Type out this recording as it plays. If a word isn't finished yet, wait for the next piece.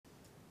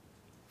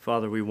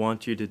Father, we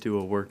want you to do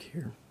a work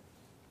here.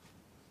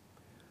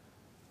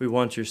 We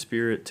want your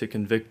Spirit to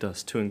convict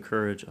us, to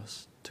encourage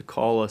us, to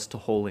call us to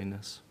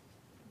holiness.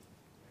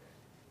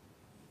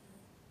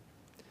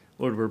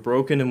 Lord, we're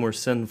broken and we're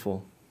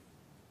sinful,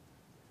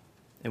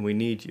 and we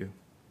need you.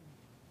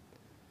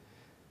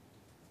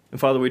 And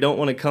Father, we don't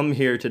want to come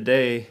here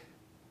today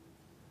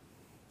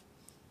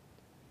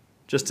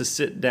just to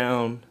sit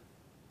down,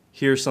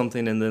 hear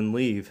something, and then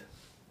leave.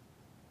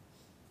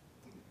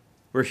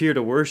 We're here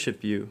to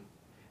worship you,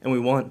 and we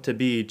want to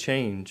be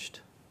changed.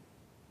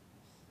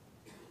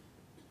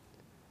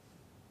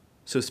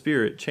 So,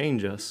 Spirit,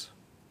 change us.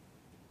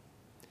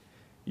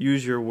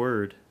 Use your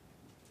word.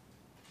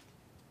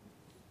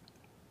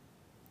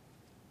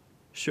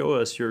 Show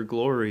us your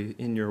glory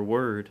in your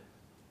word.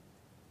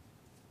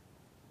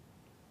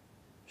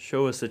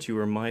 Show us that you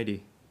are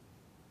mighty.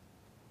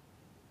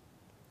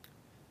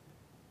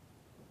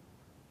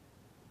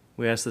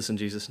 We ask this in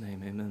Jesus'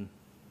 name, amen.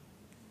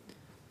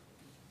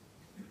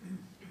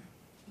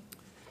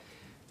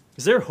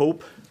 Is there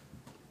hope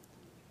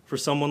for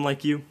someone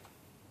like you?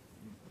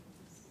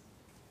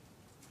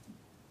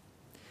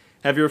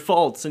 Have your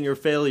faults and your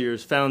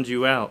failures found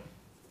you out?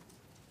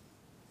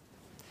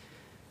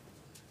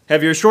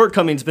 Have your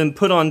shortcomings been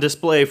put on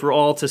display for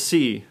all to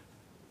see?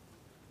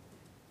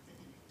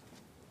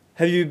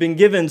 Have you been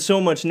given so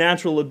much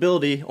natural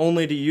ability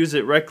only to use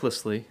it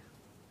recklessly?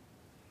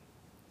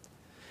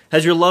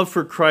 Has your love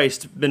for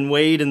Christ been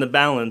weighed in the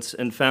balance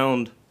and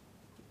found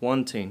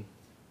wanting?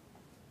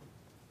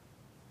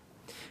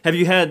 Have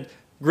you had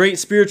great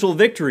spiritual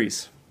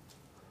victories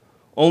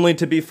only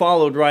to be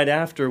followed right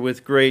after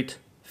with great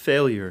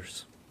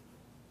failures?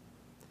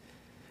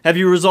 Have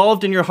you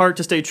resolved in your heart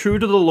to stay true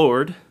to the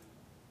Lord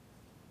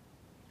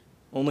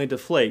only to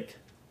flake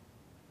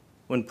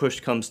when push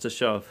comes to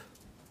shove?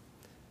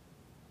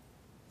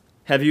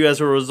 Have you,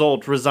 as a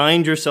result,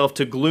 resigned yourself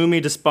to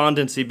gloomy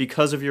despondency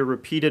because of your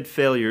repeated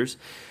failures,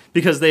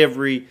 because they have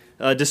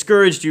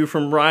discouraged you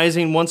from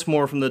rising once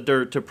more from the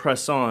dirt to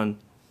press on?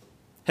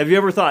 Have you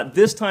ever thought,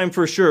 this time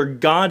for sure,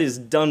 God is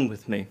done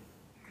with me?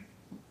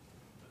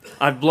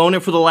 I've blown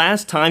it for the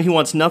last time. He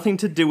wants nothing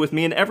to do with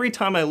me. And every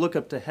time I look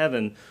up to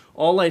heaven,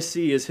 all I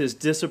see is his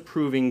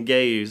disapproving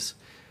gaze.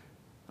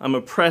 I'm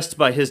oppressed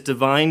by his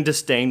divine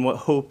disdain. What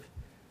hope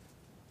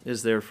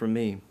is there for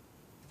me?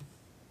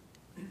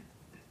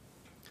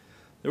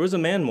 There was a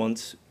man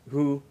once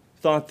who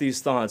thought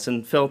these thoughts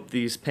and felt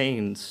these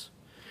pains,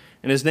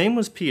 and his name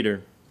was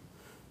Peter.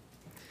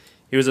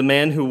 He was a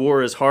man who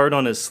wore his heart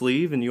on his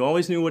sleeve, and you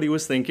always knew what he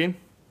was thinking,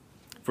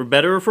 for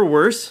better or for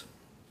worse.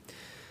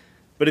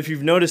 But if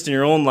you've noticed in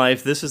your own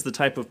life, this is the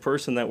type of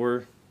person that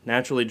we're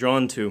naturally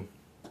drawn to.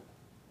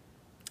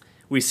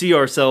 We see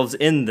ourselves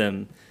in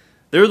them.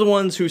 They're the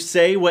ones who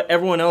say what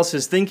everyone else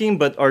is thinking,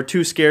 but are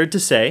too scared to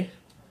say.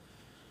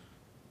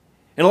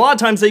 And a lot of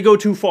times they go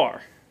too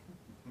far.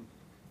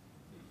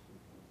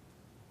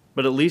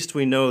 But at least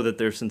we know that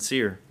they're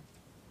sincere.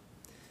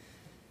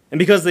 And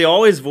because they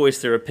always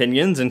voice their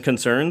opinions and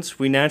concerns,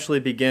 we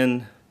naturally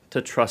begin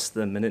to trust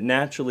them, and it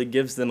naturally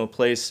gives them a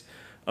place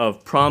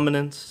of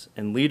prominence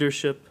and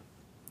leadership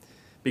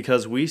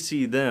because we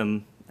see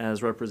them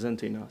as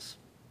representing us.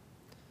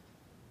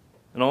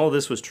 And all of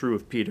this was true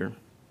of Peter.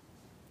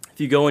 If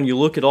you go and you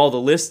look at all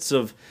the lists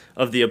of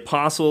the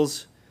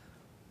apostles,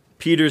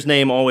 Peter's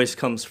name always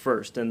comes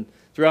first. And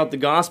throughout the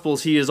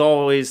Gospels, he is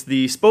always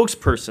the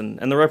spokesperson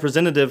and the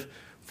representative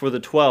for the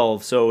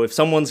 12. So if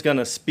someone's going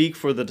to speak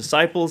for the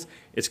disciples,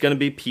 it's going to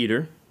be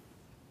Peter.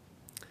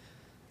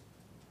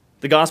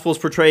 The Gospels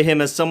portray him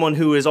as someone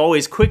who is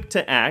always quick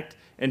to act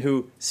and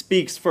who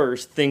speaks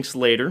first, thinks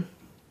later. And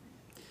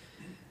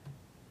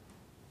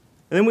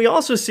then we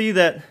also see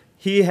that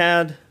he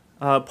had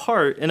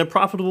part in a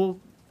profitable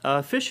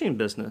fishing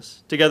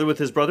business, together with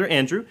his brother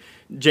Andrew,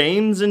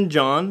 James and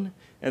John,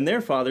 and their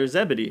father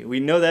Zebedee. We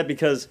know that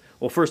because,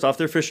 well, first off,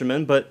 they're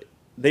fishermen, but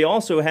they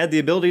also had the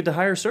ability to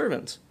hire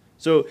servants.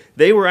 So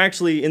they were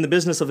actually in the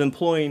business of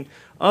employing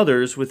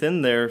others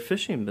within their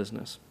fishing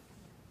business.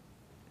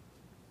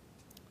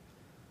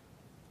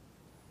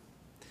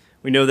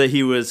 We know that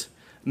he was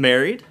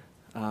married,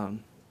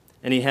 and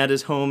he had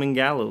his home in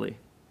Galilee.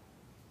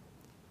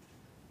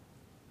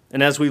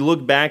 And as we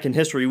look back in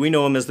history, we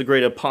know him as the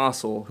great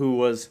apostle who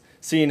was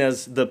seen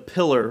as the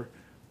pillar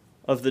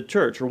of the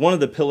church, or one of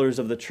the pillars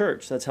of the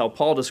church. That's how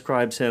Paul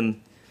describes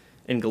him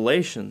in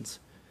Galatians.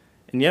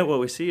 And yet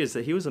what we see is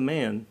that he was a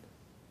man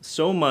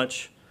so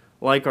much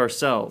like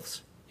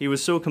ourselves. He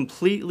was so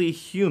completely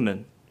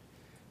human.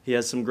 He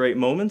has some great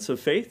moments of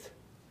faith,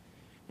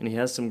 and he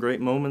has some great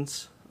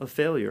moments of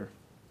failure.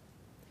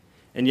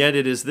 And yet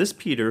it is this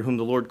Peter whom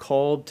the Lord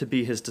called to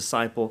be his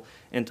disciple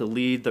and to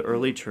lead the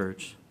early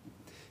church.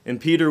 In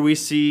Peter we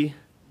see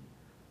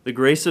the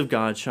grace of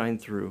God shine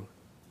through.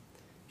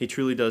 He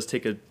truly does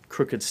take a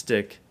crooked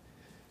stick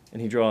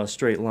and he draws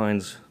straight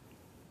lines.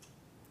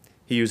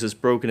 He uses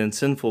broken and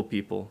sinful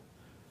people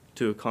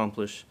to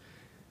accomplish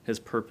his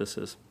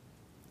purposes.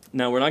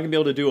 Now, we're not going to be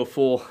able to do a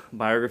full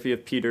biography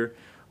of Peter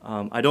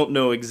I don't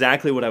know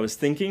exactly what I was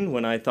thinking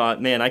when I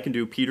thought, man, I can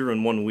do Peter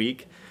in 1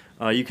 week.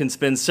 You can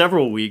spend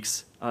several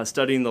weeks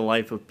studying the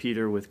life of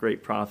Peter with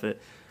great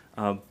profit.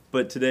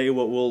 But today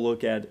what we'll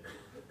look at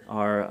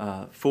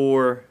are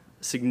 4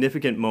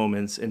 significant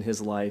moments in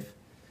his life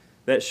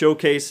that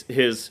showcase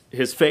his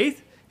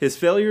faith, his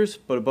failures,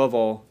 but above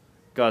all,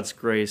 God's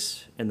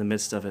grace in the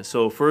midst of it.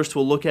 So first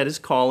we'll look at his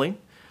calling,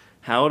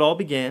 how it all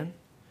began.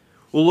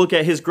 We'll look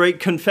at his great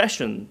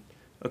confession,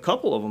 a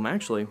couple of them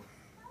actually,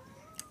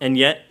 and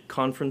yet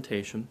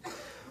confrontation.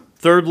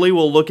 Thirdly,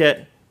 we'll look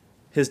at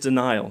his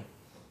denial,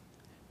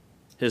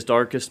 his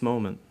darkest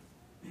moment.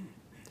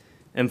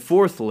 And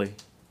fourthly,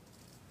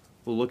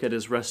 we'll look at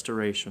his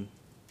restoration.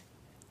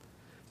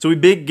 So we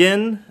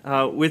begin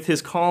with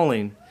his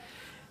calling.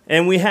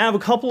 And we have a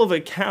couple of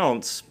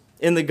accounts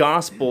in the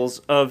Gospels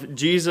of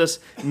Jesus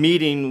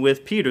meeting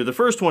with Peter. The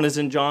first one is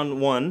in John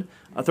 1,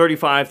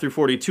 35 through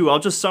 42. I'll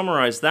just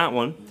summarize that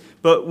one.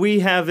 But we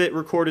have it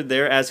recorded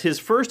there as his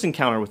first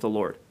encounter with the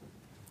Lord.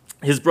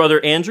 His brother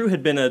Andrew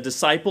had been a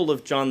disciple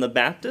of John the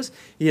Baptist.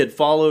 He had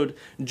followed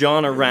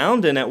John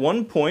around, and at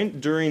one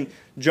point during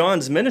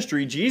John's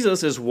ministry,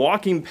 Jesus is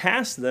walking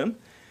past them,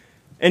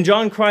 and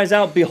John cries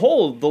out,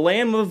 "Behold, the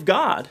Lamb of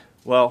God."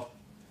 Well,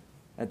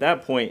 at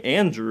that point,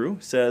 Andrew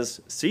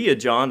says, "See ya,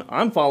 John,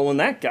 I'm following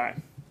that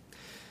guy."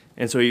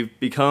 And so he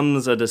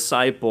becomes a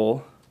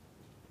disciple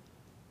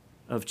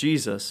of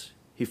Jesus.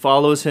 He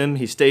follows him,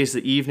 he stays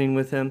the evening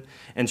with him,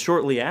 and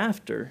shortly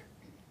after,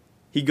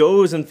 he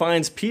goes and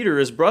finds Peter,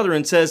 his brother,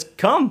 and says,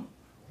 "Come,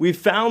 we've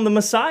found the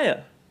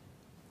Messiah."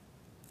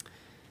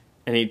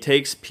 And he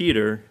takes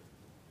Peter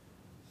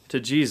to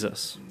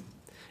Jesus.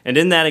 And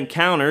in that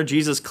encounter,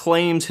 Jesus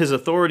claims his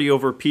authority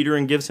over Peter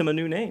and gives him a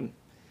new name.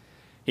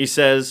 He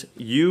says,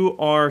 "You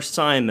are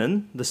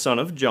Simon, the son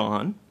of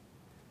John.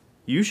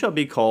 You shall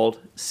be called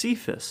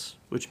Cephas,"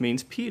 which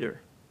means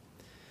Peter.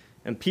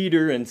 And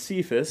Peter and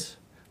Cephas,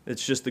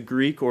 it's just the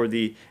Greek or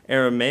the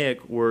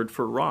Aramaic word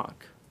for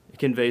rock. It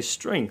conveys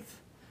strength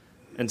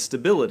and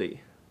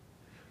stability,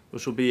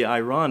 which will be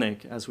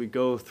ironic as we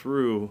go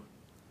through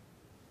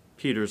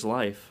Peter's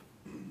life.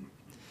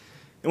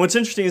 And what's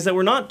interesting is that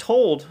we're not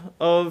told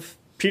of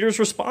Peter's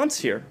response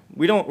here.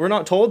 We're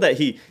not told that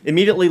he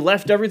immediately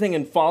left everything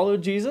and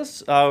followed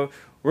Jesus.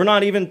 We're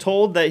not even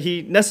told that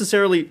he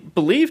necessarily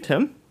believed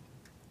him.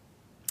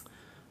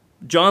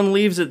 John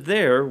leaves it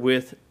there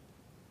with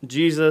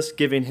Jesus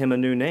giving him a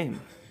new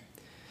name.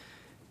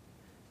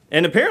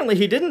 And apparently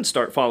he didn't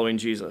start following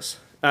Jesus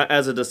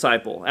as a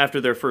disciple after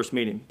their first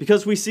meeting,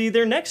 because we see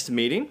their next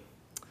meeting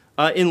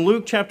in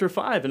Luke chapter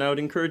 5, and I would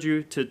encourage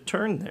you to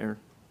turn there.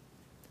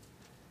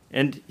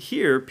 And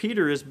here,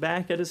 Peter is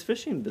back at his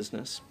fishing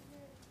business.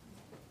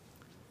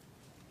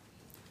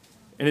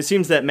 And it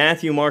seems that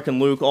Matthew, Mark, and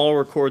Luke all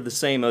record the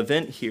same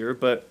event here,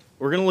 but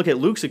we're going to look at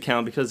Luke's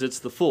account because it's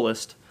the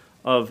fullest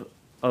of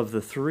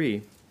the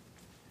 3.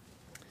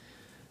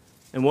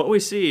 And what we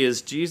see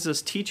is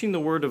Jesus teaching the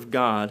Word of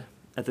God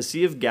at the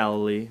Sea of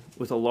Galilee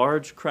with a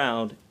large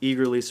crowd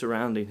eagerly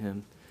surrounding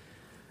him.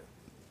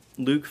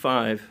 Luke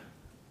 5,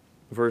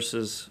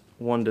 verses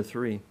 1 to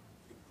 3.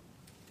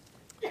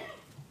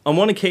 On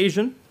one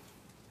occasion,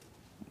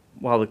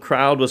 while the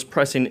crowd was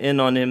pressing in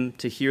on him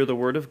to hear the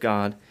word of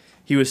God,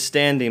 he was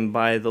standing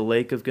by the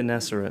lake of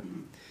Gennesaret.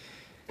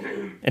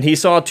 And he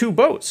saw 2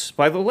 boats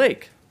by the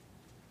lake,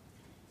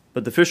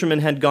 but the fishermen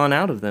had gone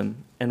out of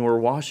them and were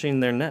washing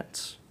their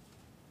nets.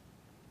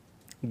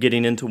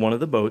 Getting into one of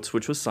the boats,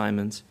 which was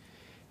Simon's,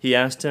 he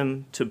asked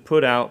him to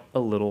put out a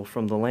little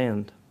from the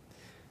land.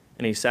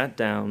 And he sat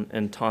down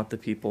and taught the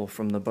people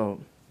from the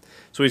boat.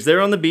 So he's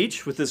there on the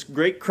beach with this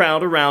great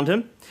crowd around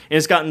him, and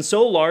it's gotten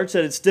so large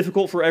that it's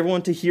difficult for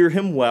everyone to hear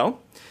him well.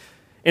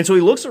 And so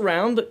he looks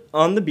around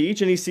on the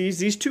beach and he sees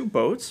these 2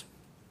 boats,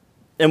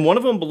 and one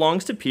of them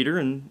belongs to Peter,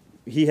 and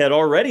he had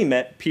already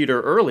met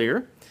Peter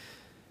earlier.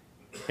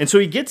 And so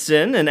he gets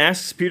in and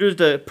asks Peter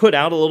to put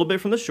out a little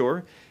bit from the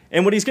shore.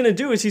 And what he's going to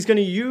do is he's going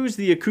to use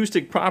the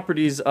acoustic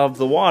properties of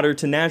the water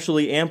to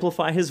naturally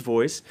amplify his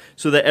voice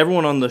so that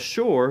everyone on the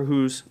shore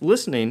who's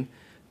listening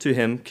to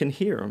him can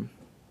hear him.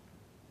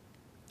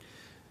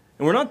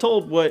 And we're not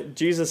told what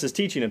Jesus is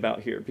teaching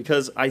about here,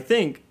 because I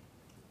think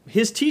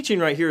his teaching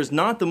right here is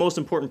not the most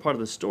important part of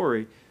the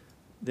story.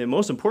 The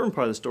most important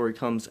part of the story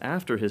comes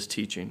after his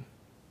teaching.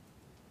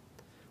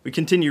 We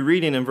continue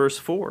reading in verse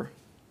 4.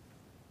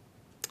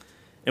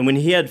 And when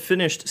he had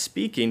finished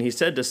speaking, he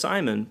said to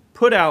Simon,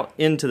 "Put out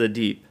into the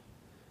deep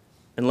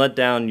and let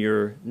down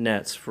your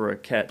nets for a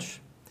catch."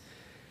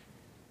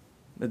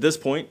 At this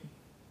point,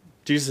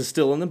 Jesus is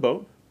still in the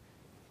boat.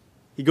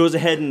 He goes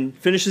ahead and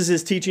finishes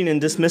his teaching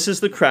and dismisses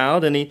the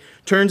crowd, and he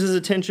turns his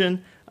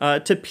attention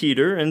to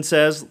Peter and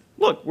says,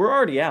 "Look, we're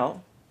already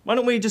out. Why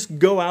don't we just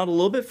go out a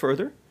little bit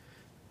further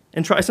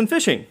and try some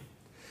fishing?"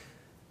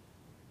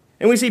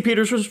 And we see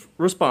Peter's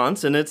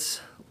response, and it's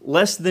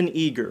less than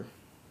eager.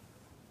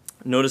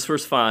 Notice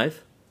verse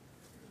 5.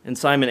 And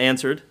Simon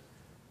answered,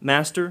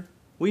 "Master,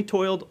 we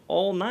toiled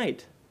all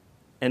night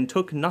and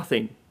took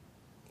nothing.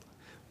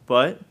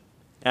 But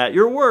at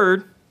your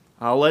word,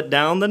 I'll let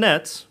down the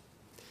nets."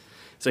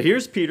 So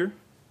here's Peter,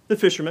 the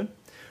fisherman,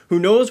 who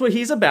knows what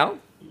he's about,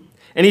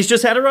 and he's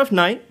just had a rough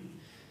night.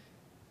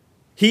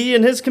 He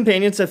and his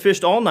companions have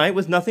fished all night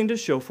with nothing to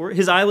show for it.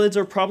 His eyelids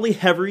are probably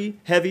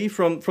heavy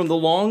from the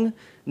long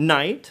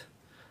night.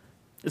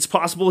 It's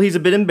possible he's a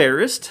bit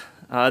embarrassed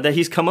that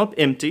he's come up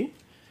empty.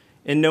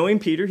 And knowing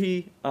Peter,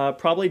 he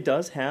probably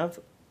does have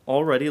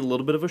already a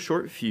little bit of a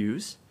short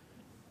fuse.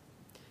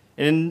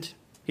 And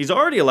he's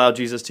already allowed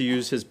Jesus to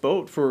use his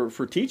boat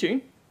for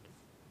teaching.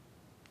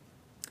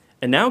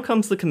 And now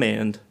comes the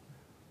command,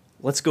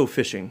 let's go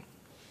fishing.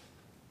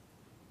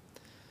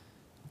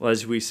 Well,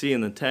 as we see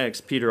in the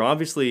text, Peter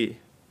obviously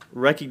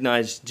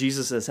recognized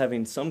Jesus as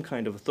having some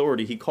kind of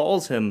authority. He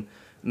calls him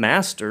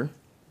master.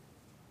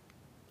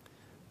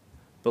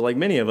 But like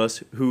many of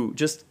us who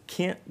just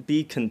can't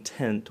be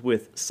content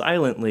with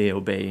silently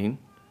obeying,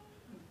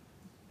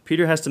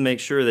 Peter has to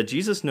make sure that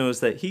Jesus knows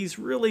that he's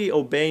really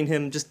obeying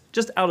him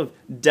just out of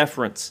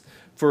deference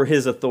for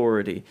his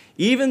authority.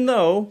 Even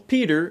though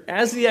Peter,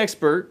 as the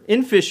expert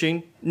in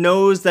fishing,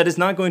 knows that it's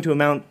not going to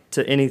amount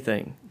to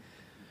anything.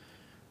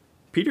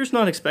 Peter's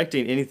not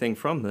expecting anything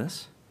from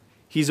this.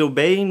 He's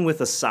obeying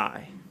with a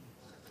sigh.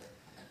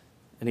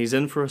 And he's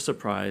in for a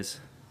surprise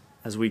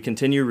as we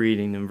continue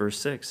reading in verse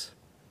 6.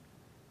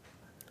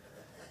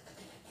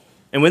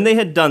 And when they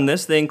had done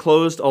this, they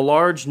enclosed a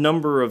large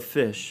number of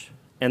fish,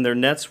 and their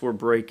nets were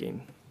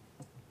breaking.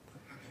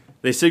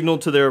 They signaled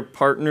to their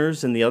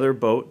partners in the other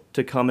boat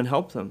to come and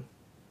help them.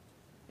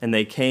 And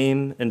they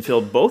came and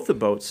filled both the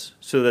boats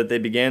so that they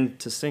began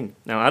to sink.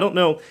 Now, I don't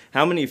know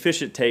how many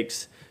fish it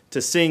takes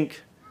to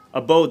sink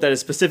a boat that is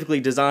specifically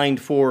designed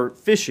for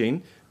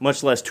fishing,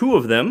 much less two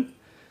of them,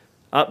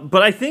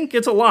 but I think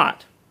it's a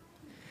lot.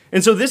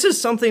 And so this is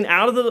something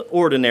out of the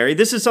ordinary.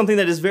 This is something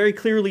that is very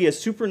clearly a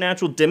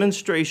supernatural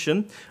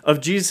demonstration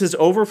of Jesus'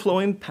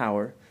 overflowing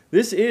power.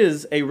 This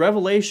is a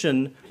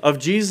revelation of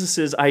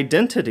Jesus'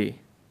 identity.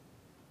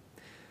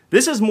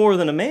 This is more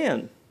than a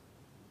man.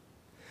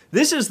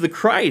 This is the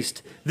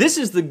Christ. This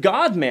is the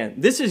God-man.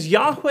 This is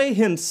Yahweh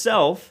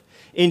himself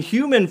in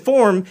human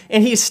form,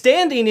 and he's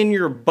standing in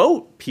your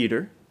boat,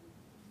 Peter.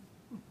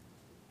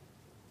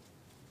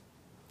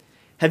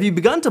 Have you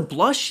begun to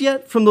blush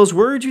yet from those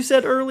words you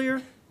said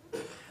earlier?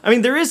 I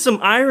mean, there is some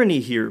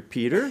irony here,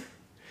 Peter.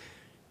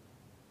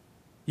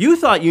 You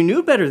thought you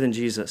knew better than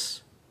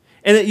Jesus,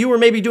 and that you were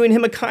maybe doing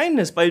him a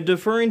kindness by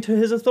deferring to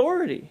his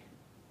authority.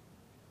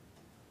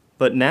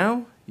 But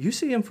now, you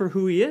see him for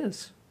who he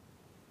is.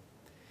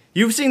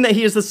 You've seen that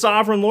he is the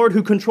sovereign Lord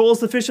who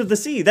controls the fish of the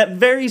sea, that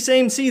very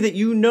same sea that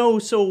you know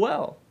so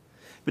well.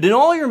 But in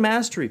all your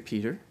mastery,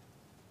 Peter,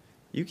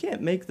 you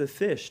can't make the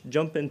fish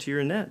jump into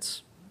your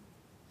nets.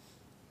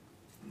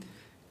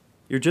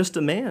 You're just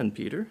a man,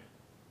 Peter.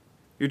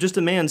 You're just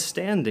a man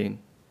standing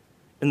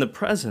in the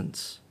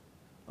presence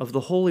of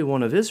the Holy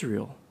One of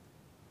Israel.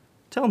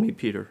 Tell me,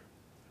 Peter,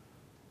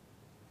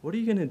 what are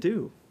you going to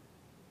do?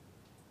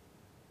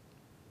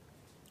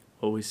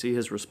 Well, we see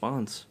his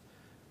response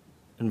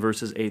in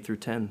verses 8 through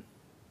 10.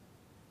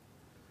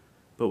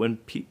 But when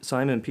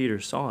Simon Peter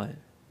saw it,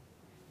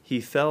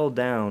 he fell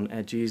down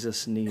at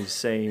Jesus' knees,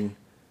 saying,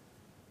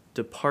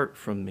 "Depart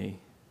from me,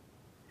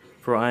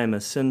 for I am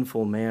a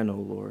sinful man, O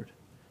Lord."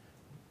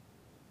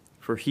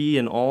 For he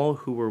and all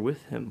who were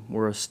with him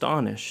were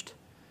astonished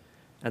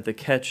at the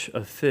catch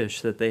of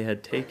fish that they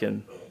had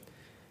taken.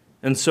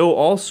 And so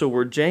also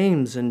were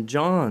James and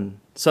John,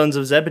 sons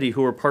of Zebedee,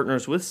 who were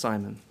partners with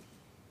Simon.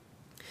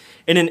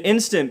 In an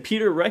instant,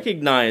 Peter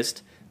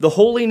recognized the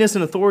holiness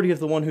and authority of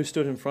the one who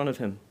stood in front of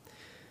him.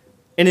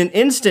 In an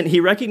instant, he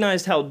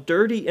recognized how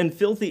dirty and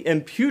filthy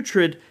and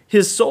putrid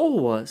his soul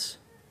was.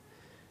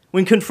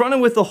 When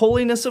confronted with the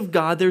holiness of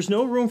God, there's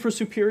no room for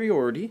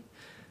superiority.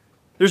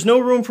 There's no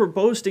room for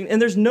boasting,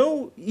 and there's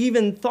no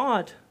even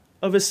thought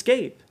of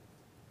escape.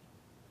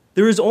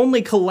 There is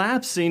only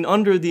collapsing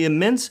under the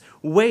immense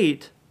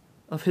weight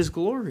of his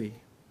glory.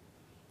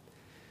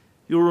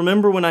 You'll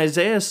remember when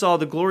Isaiah saw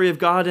the glory of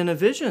God in a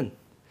vision.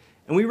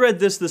 And we read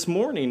this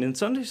morning in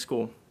Sunday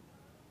school.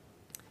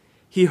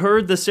 He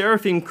heard the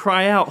seraphim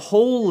cry out,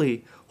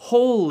 "Holy,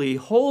 holy,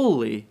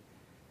 holy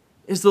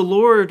is the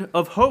Lord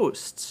of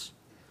hosts.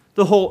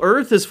 The whole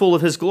earth is full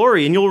of his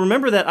glory." And you'll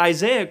remember that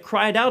Isaiah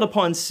cried out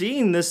upon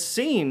seeing this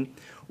scene,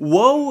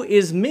 "Woe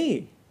is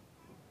me,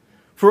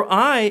 for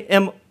I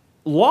am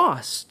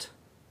lost.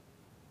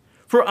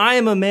 For I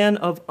am a man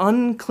of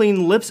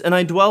unclean lips, and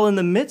I dwell in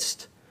the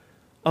midst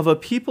of a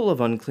people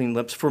of unclean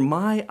lips, for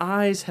my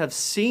eyes have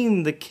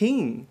seen the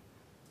King,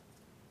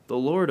 the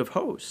Lord of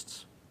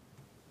hosts."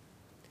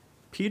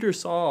 Peter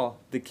saw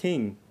the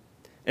King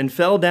and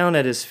fell down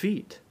at his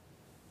feet.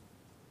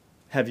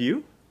 Have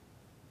you?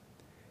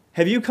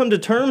 Have you come to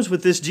terms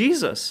with this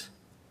Jesus?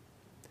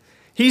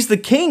 He's the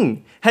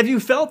King. Have you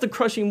felt the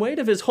crushing weight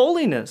of his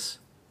holiness?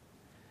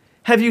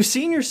 Have you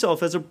seen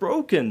yourself as a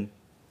broken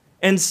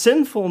and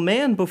sinful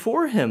man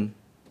before him?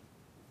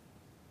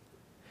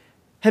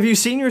 Have you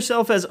seen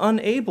yourself as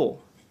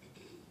unable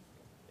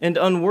and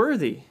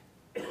unworthy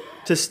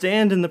to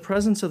stand in the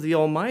presence of the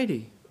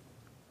Almighty?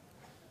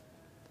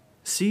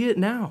 See it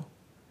now.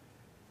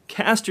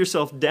 cast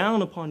yourself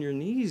down upon your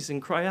knees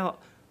and cry out,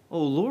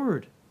 "Oh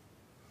Lord,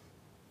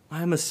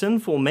 I am a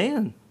sinful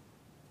man."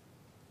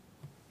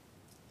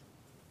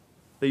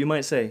 But you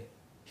might say,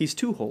 he's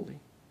too holy,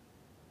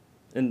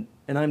 and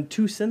I'm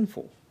too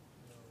sinful.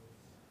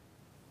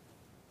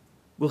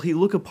 Will he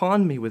look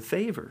upon me with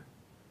favor,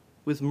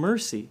 with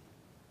mercy?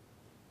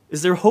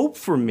 Is there hope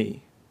for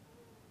me?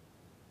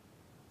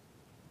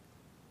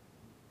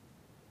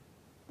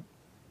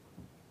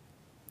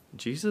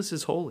 Jesus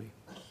is holy,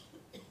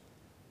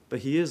 but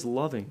he is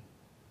loving,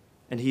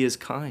 and he is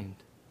kind.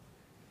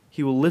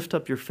 He will lift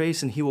up your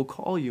face, and he will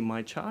call you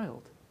my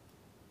child.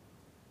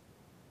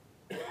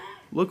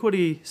 Look what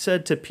he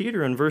said to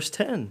Peter in verse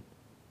 10.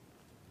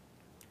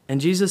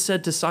 And Jesus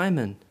said to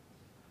Simon,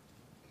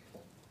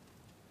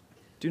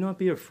 "Do not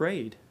be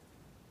afraid.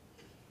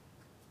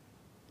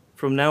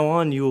 From now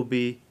on, you will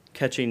be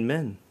catching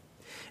men."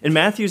 In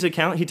Matthew's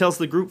account, he tells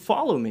the group,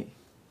 "Follow me,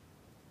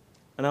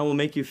 and I will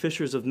make you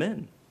fishers of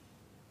men."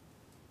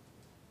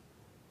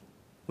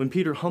 When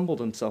Peter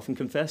humbled himself and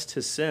confessed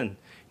his sin,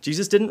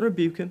 Jesus didn't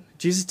rebuke him.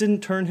 Jesus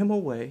didn't turn him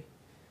away.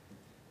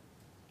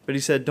 But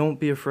he said, "Don't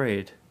be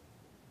afraid.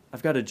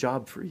 I've got a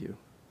job for you."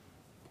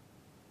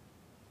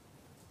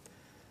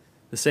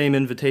 The same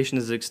invitation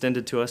is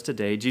extended to us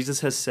today.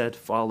 Jesus has said,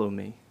 "Follow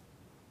me."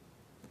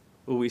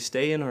 Will we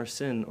stay in our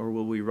sin, or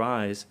will we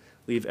rise,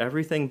 leave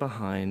everything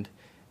behind,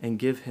 and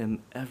give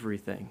him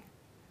everything,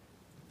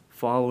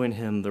 following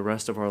him the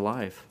rest of our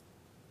life?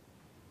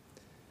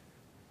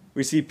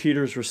 We see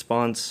Peter's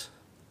response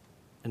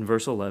in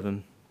verse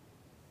 11.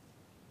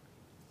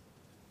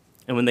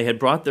 And when they had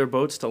brought their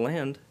boats to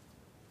land,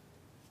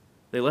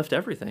 they left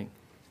everything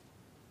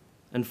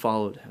and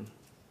followed him.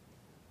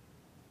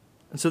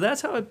 And so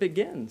that's how it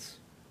begins.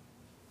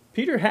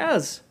 Peter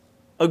has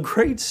a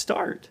great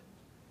start.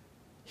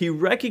 He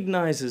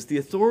recognizes the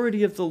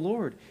authority of the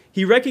Lord.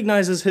 He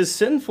recognizes his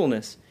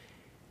sinfulness.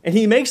 And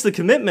he makes the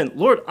commitment,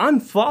 "Lord, I'm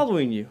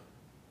following you."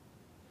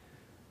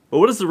 But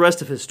what does the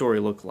rest of his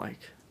story look like?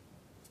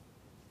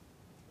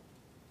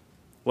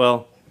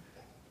 Well,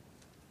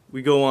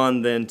 we go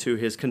on then to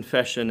his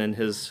confession and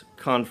his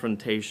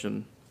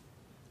confrontation.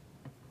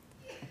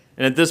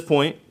 And at this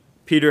point,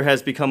 Peter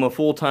has become a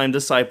full-time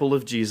disciple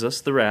of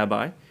Jesus, the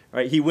rabbi.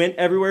 Right? He went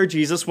everywhere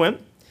Jesus went.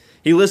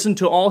 He listened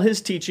to all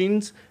his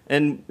teachings,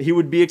 and he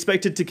would be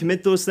expected to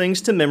commit those things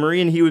to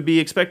memory, and he would be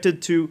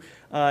expected to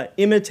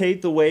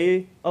imitate the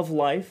way of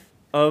life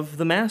of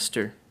the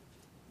Master.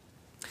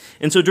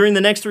 And so during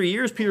the next 3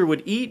 years, Peter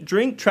would eat,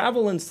 drink,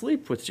 travel, and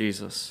sleep with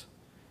Jesus.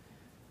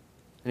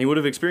 And he would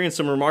have experienced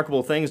some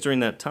remarkable things during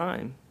that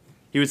time.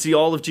 He would see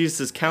all of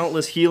Jesus'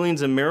 countless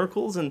healings and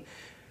miracles. And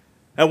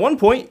at one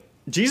point,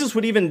 Jesus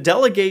would even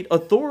delegate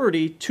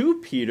authority to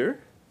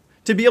Peter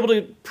to be able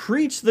to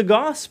preach the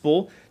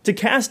gospel, to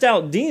cast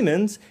out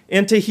demons,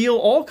 and to heal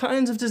all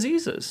kinds of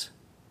diseases.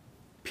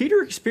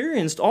 Peter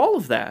experienced all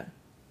of that.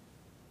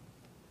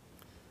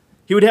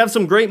 He would have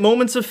some great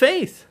moments of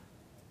faith.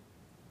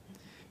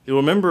 You'll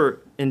remember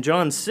in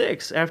John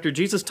 6, after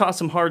Jesus taught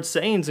some hard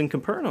sayings in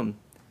Capernaum,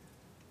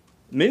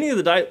 many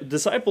of the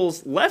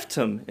disciples left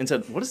him and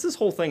said, "What is this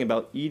whole thing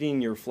about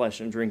eating your flesh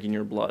and drinking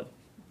your blood?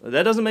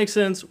 That doesn't make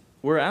sense.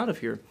 We're out of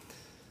here."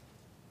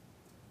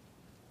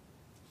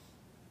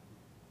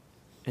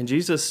 And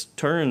Jesus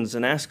turns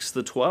and asks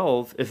the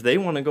 12 if they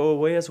want to go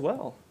away as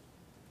well.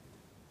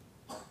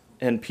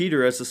 And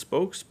Peter, as the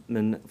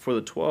spokesman for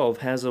the 12,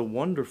 has a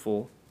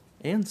wonderful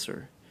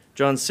answer.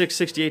 John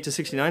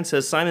 6:68-69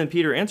 says, Simon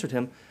Peter answered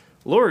him,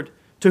 "Lord,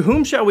 to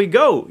whom shall we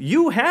go?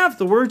 You have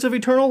the words of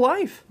eternal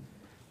life.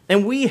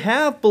 And we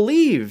have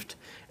believed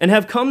and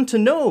have come to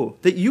know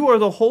that you are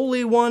the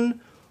Holy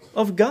One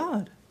of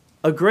God."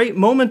 A great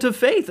moment of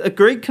faith, a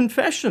great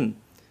confession.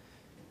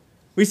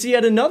 We see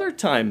at another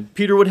time,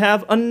 Peter would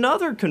have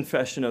another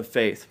confession of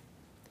faith.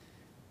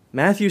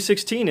 Matthew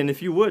 16, and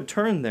if you would,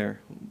 turn there.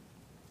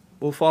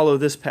 We'll follow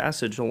this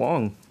passage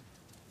along.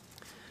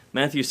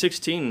 Matthew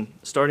 16,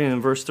 starting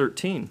in verse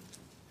 13.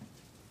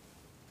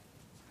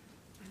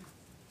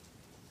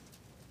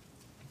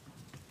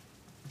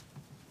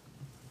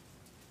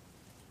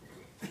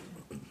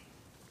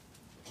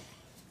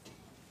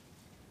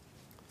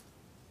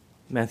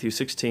 Matthew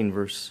 16,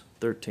 verse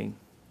 13.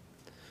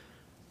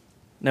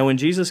 Now when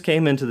Jesus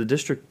came into the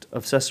district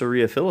of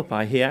Caesarea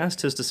Philippi, he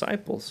asked his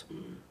disciples,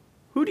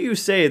 "Who do you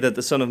say that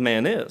the Son of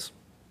Man is?"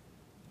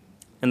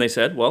 And they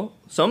said, "Well,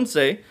 some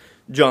say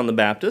John the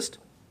Baptist,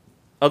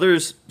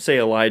 others say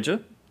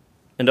Elijah,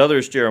 and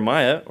others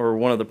Jeremiah or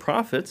one of the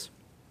prophets."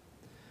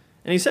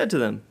 And he said to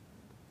them,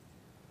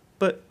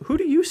 "But who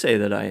do you say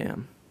that I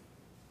am?"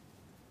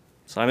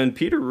 Simon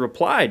Peter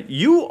replied,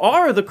 "You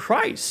are the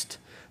Christ,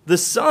 the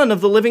Son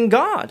of the living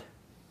God."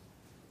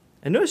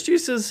 And notice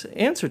Jesus'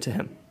 answer to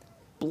him,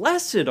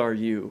 Blessed are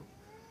you,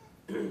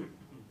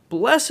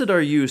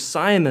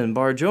 Simon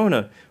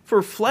Bar-Jonah,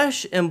 for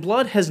flesh and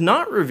blood has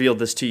not revealed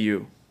this to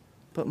you,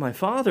 but my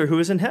Father who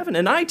is in heaven.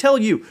 And I tell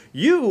you,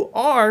 you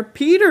are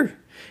Peter,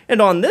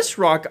 and on this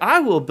rock I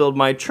will build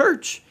my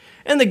church,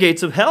 and the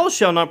gates of hell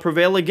shall not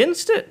prevail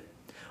against it.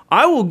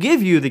 I will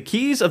give you the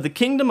keys of the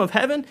kingdom of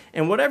heaven,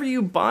 and whatever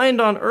you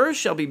bind on earth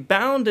shall be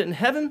bound in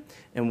heaven,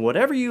 and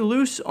whatever you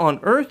loose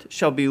on earth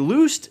shall be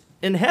loosed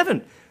in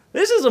heaven.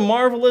 This is a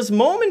marvelous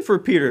moment for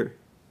Peter.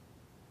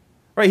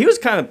 Right, he was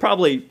kind of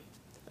probably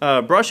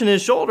brushing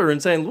his shoulder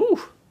and saying, "Woo,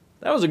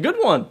 that was a good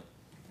one."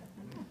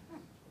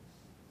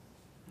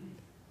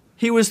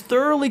 He was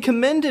thoroughly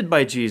commended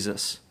by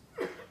Jesus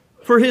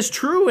for his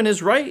true and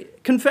his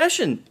right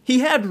confession. He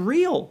had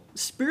real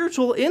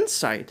spiritual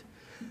insight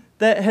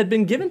that had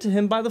been given to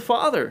him by the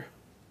Father.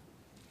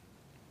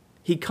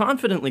 He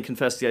confidently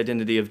confessed the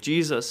identity of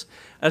Jesus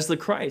as the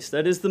Christ,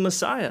 that is the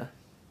Messiah,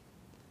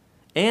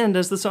 and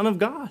as the Son of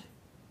God.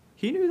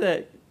 He knew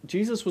that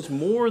Jesus was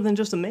more than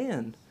just a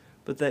man,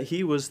 but that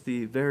he was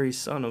the very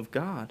Son of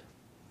God.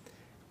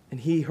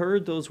 And he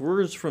heard those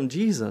words from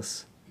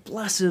Jesus,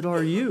 "Blessed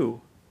are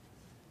you."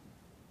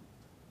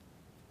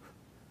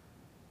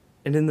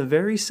 And in the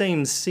very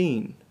same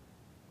scene,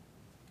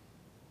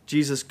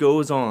 Jesus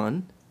goes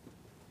on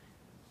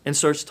and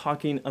starts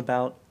talking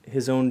about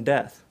his own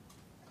death.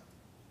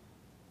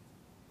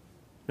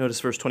 Notice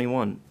verse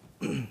 21.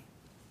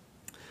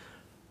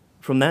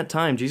 From that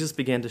time, Jesus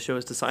began to show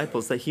his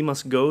disciples that he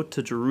must go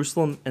to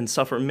Jerusalem and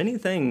suffer many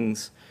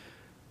things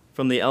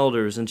from the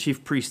elders and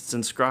chief priests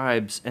and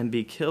scribes and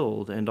be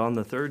killed, and on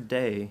the third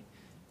day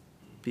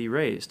be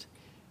raised.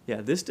 Yeah,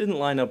 this didn't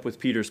line up with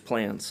Peter's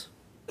plans.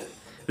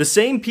 The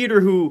same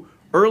Peter who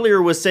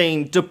earlier was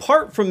saying,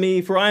 "Depart from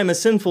me, for I am a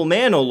sinful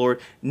man, O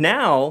Lord,"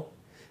 now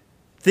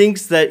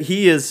thinks that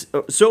he is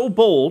so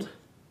bold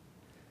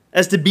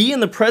as to be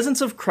in the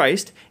presence of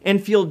Christ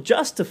and feel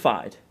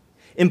justified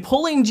in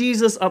pulling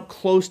Jesus up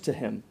close to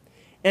him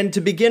and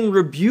to begin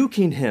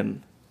rebuking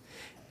him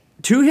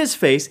to his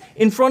face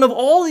in front of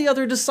all the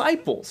other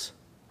disciples.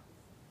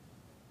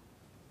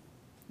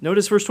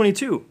 Notice verse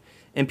 22.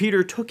 And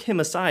Peter took him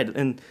aside.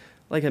 And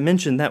like I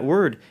mentioned, that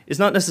word is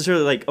not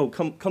necessarily like, "Oh,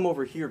 come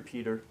over here,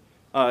 Peter,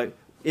 and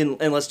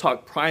let's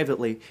talk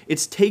privately."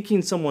 It's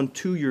taking someone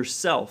to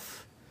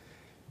yourself.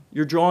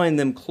 You're drawing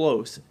them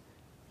close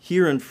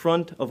here in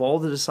front of all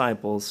the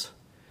disciples.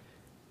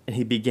 And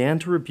he began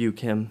to rebuke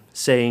him,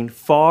 saying,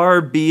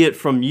 "Far be it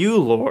from you,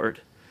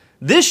 Lord.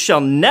 This shall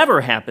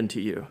never happen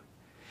to you."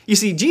 You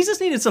see, Jesus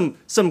needed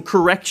some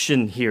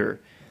correction here.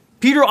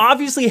 Peter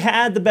obviously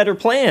had the better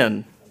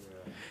plan.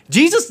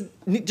 Jesus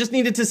just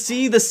needed to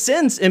see the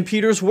sense in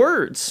Peter's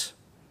words.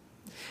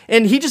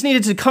 And he just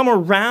needed to come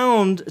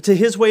around to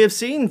his way of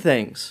seeing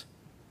things.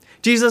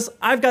 "Jesus,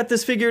 I've got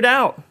this figured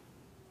out.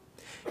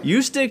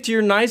 You stick to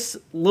your nice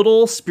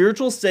little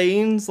spiritual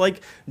sayings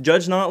like,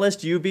 'Judge not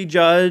lest you be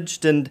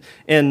judged,' and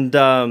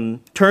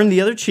turn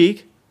the other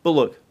cheek. But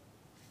look,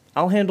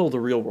 I'll handle the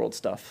real world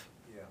stuff.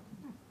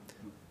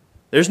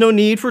 There's no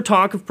need for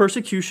talk of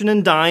persecution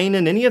and dying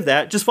and any of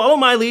that. Just follow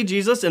my lead,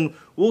 Jesus, and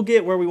we'll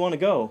get where we want to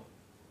go."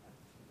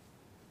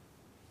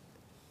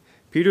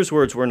 Peter's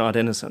words were not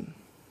innocent.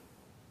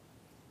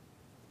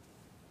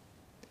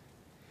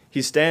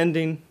 He's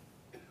standing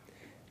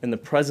in the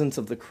presence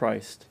of the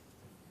Christ.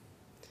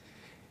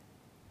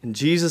 And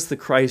Jesus the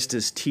Christ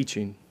is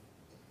teaching.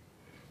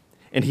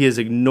 And he is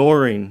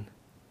ignoring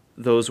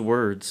those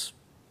words.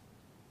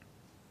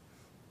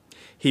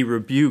 He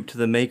rebuked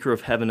the maker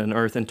of heaven and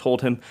earth and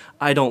told him,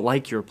 "I don't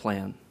like your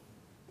plan."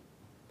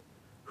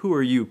 Who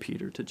are you,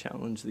 Peter, to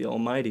challenge the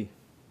Almighty?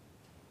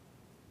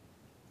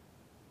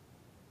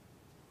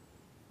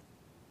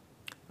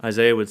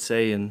 Isaiah would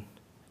say in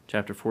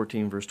chapter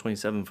 14, verse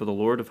 27, "For the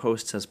Lord of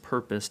hosts has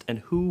purposed, and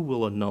who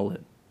will annul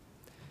it?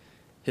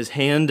 His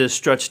hand is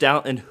stretched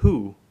out, and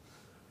who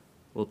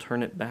will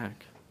turn it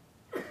back?"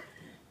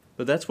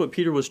 But that's what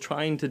Peter was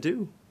trying to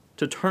do,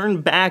 to turn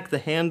back the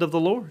hand of the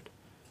Lord.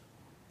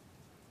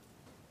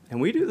 And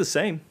we do the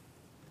same.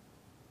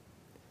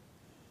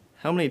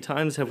 How many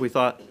times have we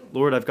thought,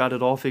 "Lord, I've got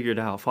it all figured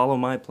out. Follow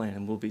my plan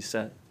and we'll be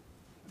set."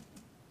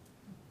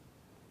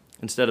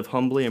 Instead of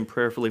humbly and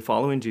prayerfully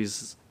following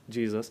Jesus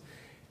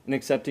and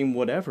accepting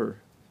whatever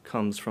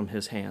comes from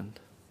his hand.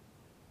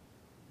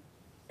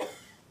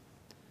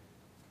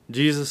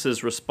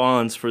 Jesus'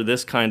 response for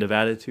this kind of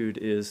attitude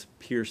is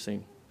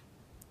piercing.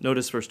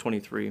 Notice verse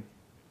 23.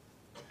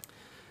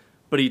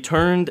 But he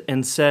turned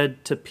and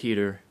said to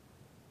Peter,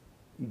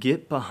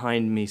 "Get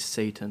behind me,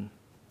 Satan.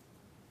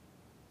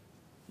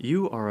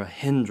 You are a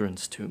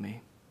hindrance to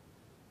me.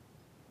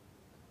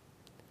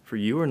 For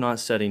you are not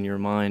setting your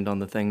mind on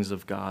the things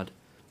of God,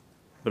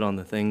 but on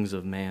the things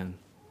of man."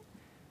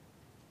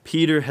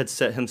 Peter had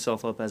set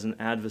himself up as an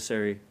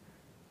adversary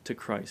to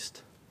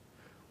Christ.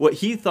 What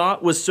he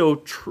thought was so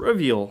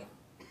trivial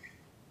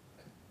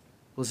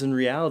was in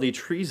reality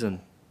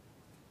treason.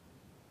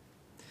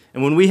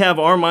 And when we have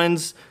our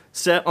minds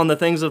set on the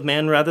things of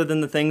man rather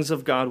than the things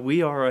of God,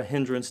 we are a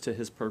hindrance to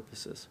his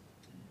purposes.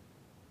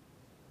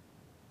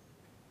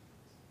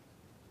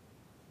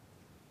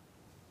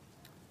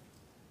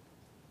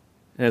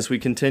 And as we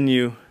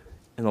continue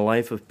in the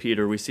life of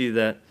Peter, we see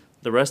that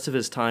the rest of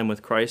his time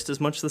with Christ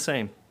is much the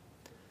same.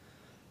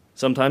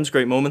 Sometimes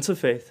great moments of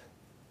faith,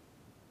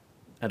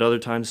 at other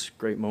times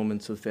great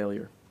moments of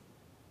failure.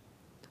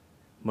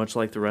 much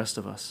like the rest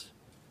of us.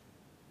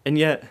 And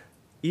yet,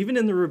 even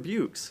in the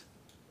rebukes,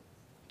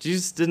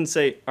 Jesus didn't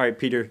say, all right,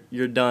 Peter,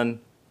 you're done.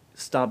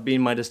 Stop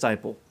being my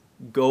disciple.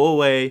 Go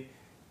away.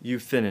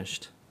 You've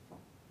finished.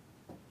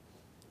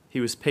 He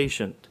was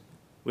patient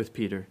with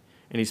Peter,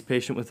 and he's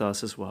patient with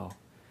us as well.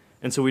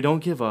 And so we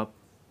don't give up.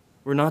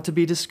 We're not to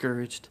be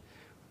discouraged.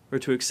 We're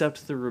to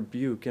accept the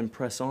rebuke and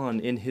press on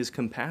in his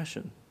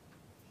compassion.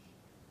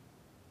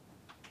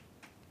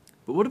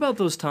 But what about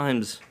those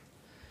times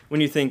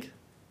when you think,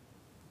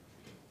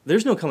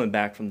 there's no coming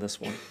back from this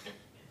one?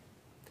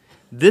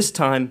 This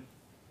time,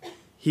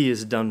 he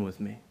is done with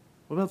me.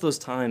 What about those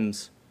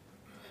times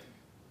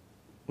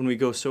when we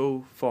go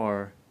so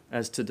far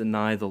as to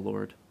deny the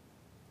Lord?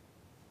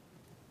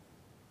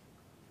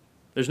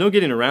 There's no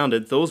getting around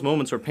it. Those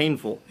moments are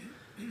painful.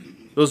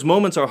 Those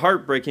moments are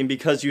heartbreaking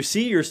because you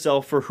see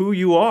yourself for who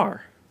you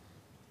are.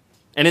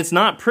 And it's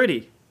not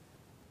pretty.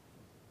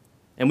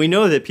 And we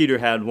know that Peter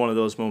had one of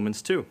those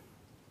moments too.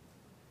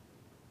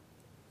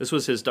 This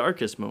was his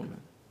darkest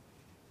moment.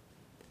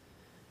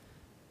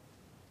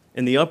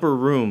 In the upper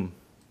room,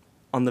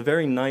 on the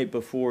very night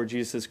before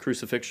Jesus'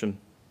 crucifixion,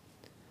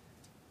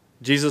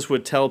 Jesus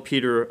would tell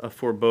Peter a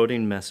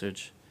foreboding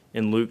message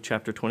in Luke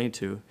chapter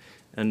 22.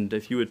 And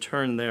if you would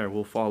turn there,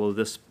 we'll follow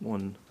this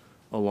one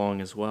along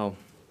as well.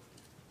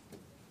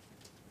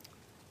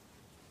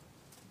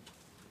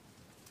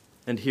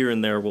 And here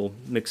and there, we'll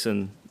mix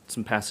in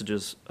some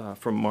passages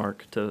from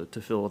Mark to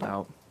fill it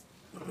out.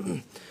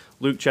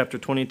 Luke chapter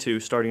 22,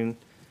 starting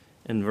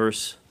in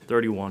verse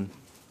 31.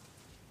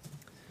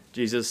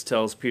 Jesus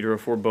tells Peter a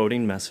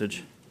foreboding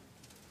message.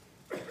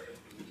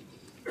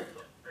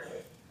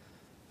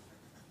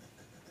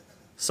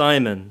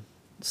 Simon,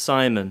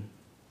 Simon,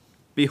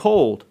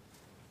 behold,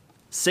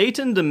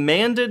 Satan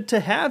demanded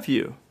to have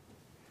you,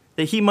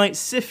 that he might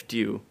sift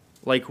you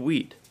like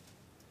wheat.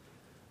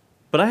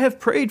 But I have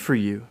prayed for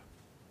you,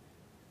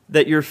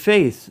 that your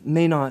faith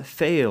may not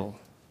fail.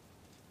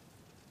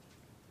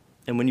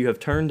 And when you have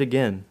turned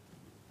again,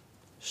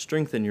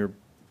 strengthen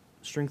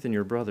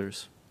your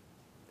brothers.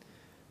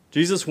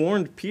 Jesus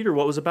warned Peter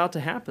what was about to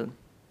happen,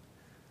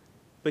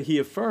 but he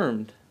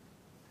affirmed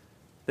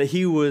that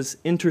he was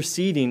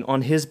interceding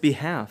on his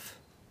behalf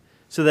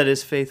so that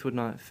his faith would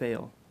not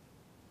fail.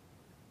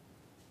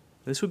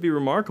 This would be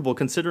remarkable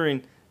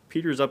considering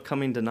Peter's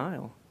upcoming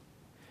denial.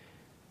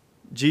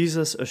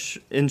 Jesus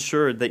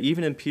ensured that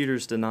even in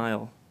Peter's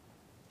denial,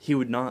 he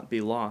would not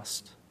be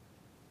lost.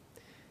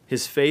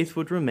 His faith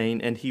would remain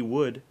and he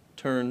would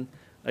turn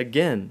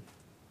again.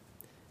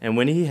 And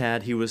when he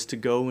had, he was to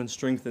go and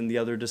strengthen the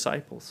other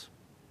disciples.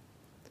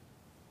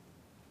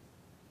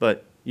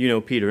 But you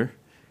know Peter,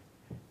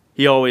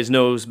 he always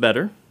knows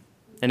better.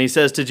 And he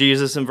says to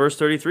Jesus in verse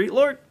 33,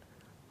 Lord,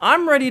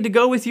 I'm ready to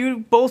go with you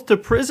both to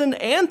prison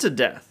and to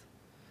death.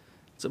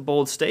 It's a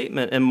bold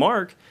statement. And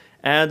Mark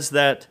adds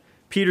that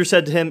Peter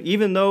said to him,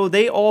 even though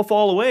they all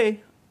fall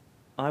away,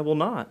 I will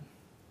not.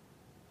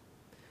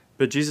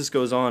 But Jesus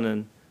goes on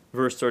in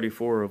verse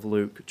 34 of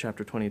Luke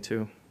chapter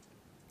 22.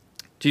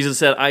 Jesus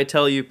said, I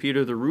tell you,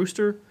 Peter, the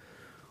rooster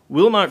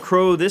will not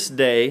crow this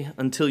day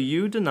until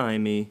you deny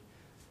me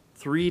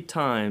 3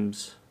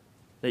 times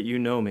that you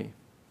know me.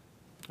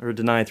 Or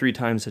deny 3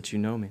 times that you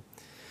know me.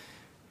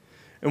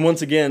 And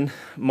once again,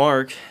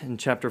 Mark in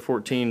chapter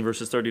 14,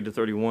 verses 30 to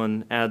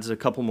 31, adds a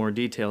couple more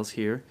details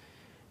here.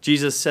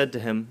 Jesus said to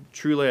him,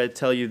 truly I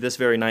tell you this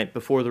very night,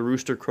 before the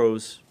rooster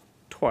crows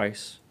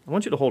twice, I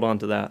want you to hold on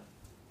to that.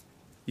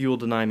 You will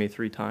deny me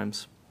 3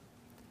 times.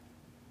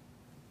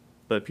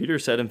 But Peter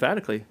said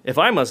emphatically, if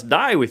I must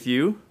die with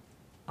you,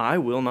 I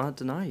will not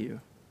deny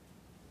you.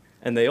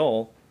 And they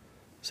all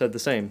said the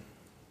same.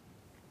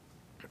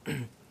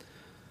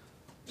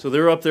 So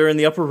they're up there in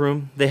the upper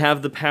room. They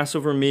have the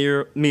Passover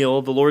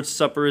meal. The Lord's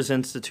Supper is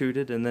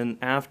instituted. And then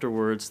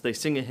afterwards, they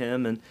sing a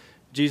hymn. And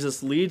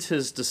Jesus leads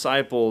his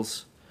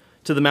disciples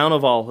to the Mount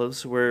of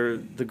Olives, where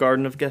the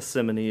Garden of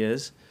Gethsemane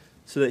is,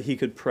 so that he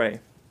could pray.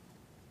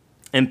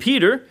 And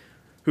Peter,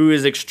 who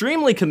is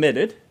extremely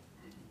committed,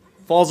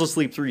 falls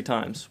asleep 3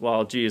 times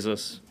while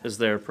Jesus is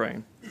there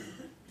praying.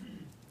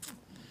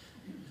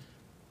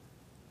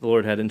 The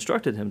Lord had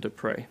instructed him to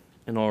pray,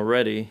 and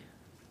already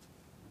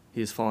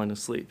he is falling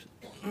asleep.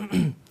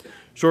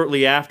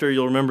 Shortly after,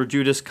 you'll remember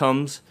Judas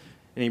comes,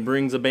 and he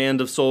brings a band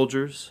of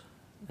soldiers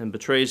and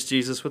betrays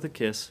Jesus with a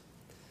kiss.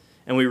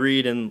 And we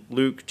read in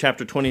Luke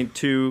chapter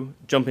 22,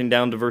 jumping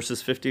down to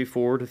verses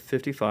 54 to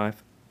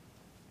 55.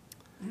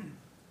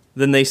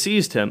 Then they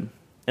seized him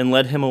and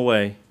led him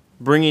away,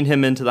 bringing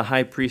him into the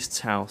high priest's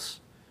house.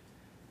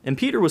 And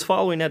Peter was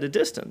following at a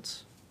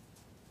distance.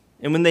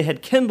 And when they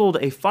had kindled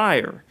a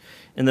fire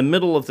in the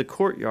middle of the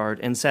courtyard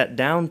and sat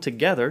down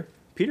together,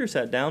 Peter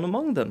sat down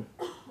among them.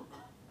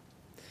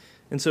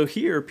 And so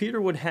here, Peter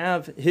would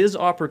have his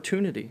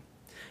opportunity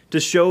to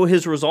show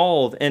his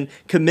resolve and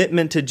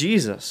commitment to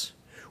Jesus.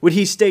 Would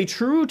he stay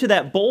true to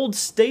that bold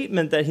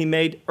statement that he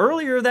made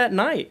earlier that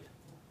night?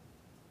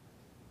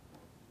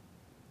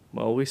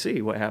 Well, we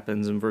see what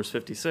happens in verse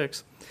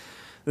 56.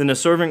 Then a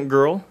servant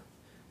girl,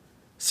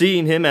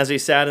 seeing him as he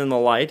sat in the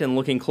light and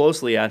looking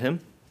closely at him,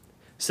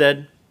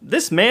 said,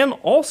 "This man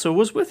also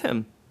was with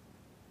him."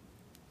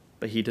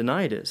 But he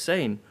denied it,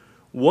 saying,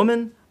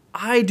 "Woman,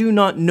 I do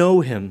not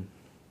know him."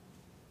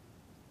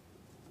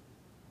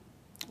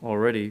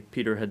 Already,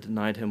 Peter had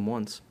denied him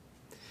once.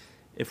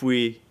 If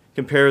we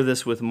compare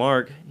this with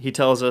Mark, he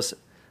tells us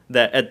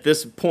that at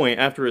this point,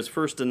 after his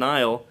first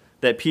denial,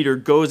 that Peter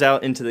goes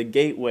out into the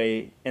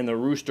gateway and the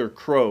rooster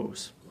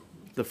crows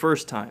the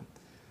first time.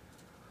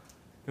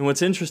 And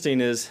what's interesting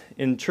is,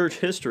 in church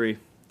history,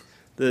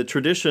 the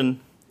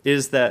tradition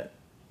is that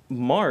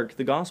Mark,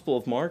 the Gospel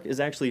of Mark, is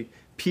actually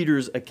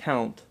Peter's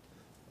account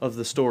of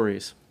the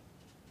stories.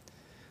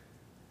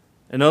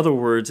 In other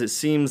words, it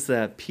seems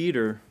that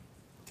Peter,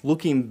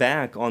 looking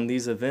back on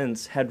these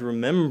events, had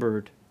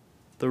remembered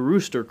the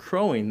rooster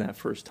crowing that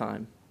first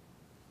time.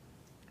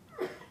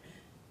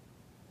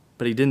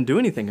 But he didn't do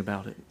anything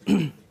about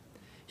it.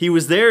 He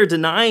was there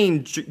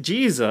denying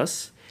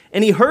Jesus,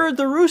 and he heard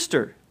the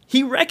rooster.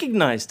 He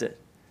recognized it.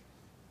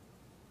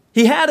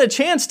 He had a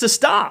chance to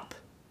stop.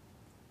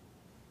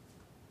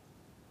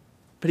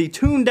 But he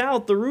tuned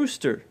out the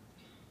rooster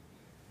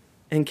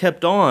and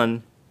kept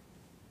on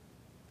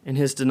in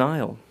his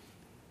denial.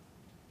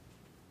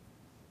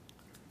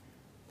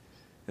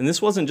 And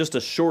this wasn't just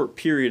a short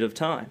period of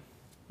time,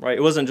 right?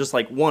 It wasn't just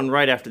like one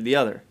right after the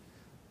other.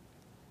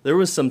 There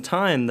was some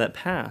time that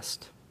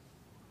passed.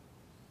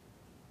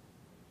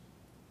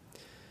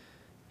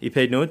 He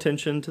paid no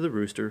attention to the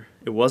rooster.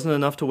 It wasn't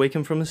enough to wake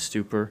him from his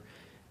stupor.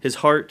 His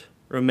heart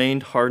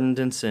remained hardened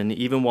in sin,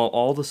 even while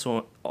all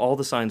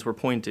the signs were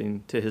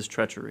pointing to his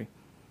treachery.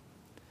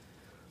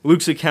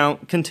 Luke's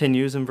account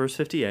continues in verse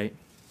 58.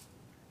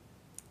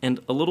 And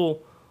a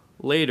little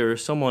later,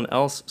 someone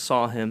else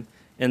saw him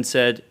and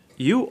said,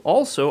 "You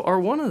also are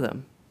one of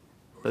them."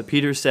 But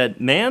Peter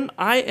said, "Man,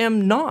 I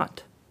am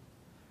not."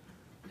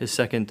 His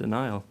second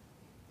denial.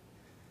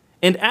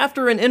 And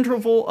after an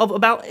interval of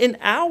about an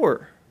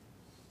hour,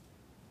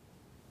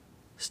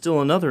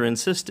 still another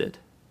insisted,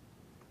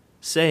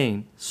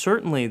 saying,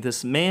 "Certainly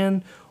this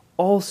man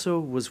also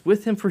was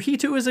with him, for he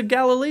too is a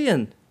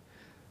Galilean."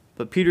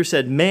 But Peter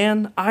said,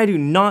 "Man, I do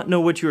not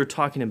know what you are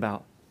talking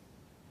about."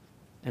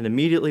 And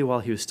immediately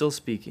while he was still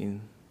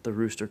speaking, the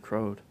rooster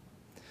crowed.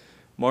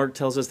 Mark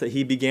tells us that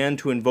he began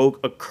to invoke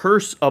a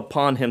curse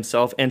upon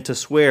himself and to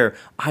swear,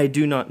 "I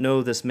do not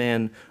know this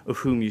man of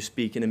whom you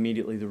speak." And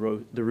immediately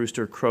the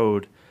rooster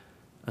crowed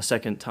a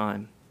second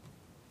time.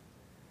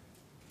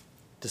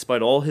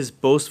 Despite all his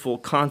boastful,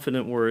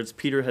 confident words,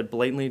 Peter had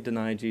blatantly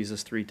denied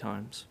Jesus 3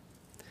 times.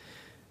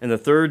 In the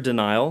third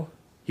denial,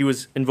 he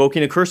was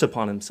invoking a curse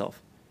upon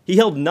himself. He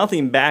held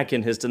nothing back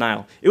in his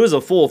denial. It was a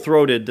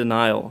full-throated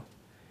denial.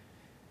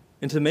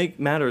 And to make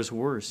matters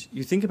worse,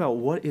 you think about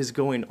what is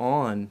going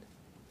on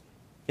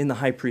in the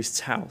high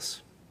priest's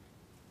house.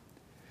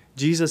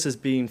 Jesus is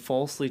being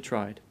falsely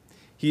tried.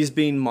 He is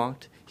being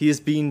mocked. He is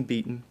being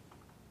beaten.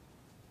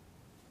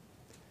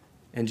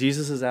 And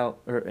Jesus is out,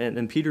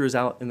 and Peter is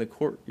out in the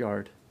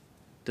courtyard,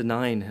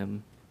 denying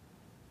him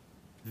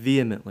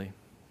vehemently.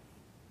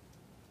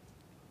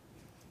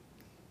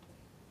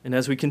 And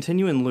as we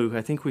continue in Luke,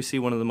 I think we see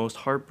one of the most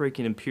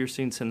heartbreaking and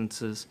piercing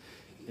sentences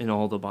in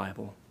all the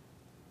Bible.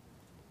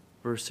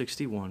 Verse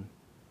 61,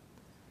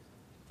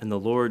 "And the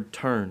Lord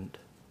turned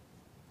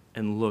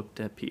and looked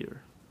at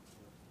Peter."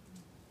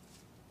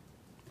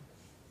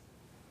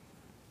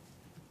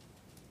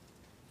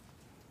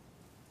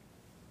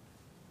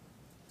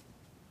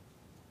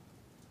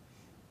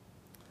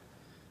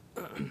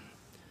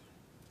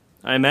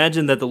 I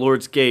imagine that the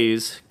Lord's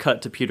gaze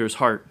cut to Peter's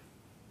heart.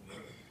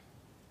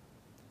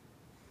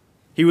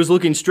 He was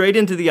looking straight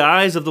into the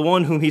eyes of the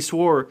one whom he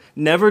swore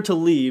never to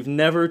leave,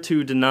 never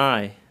to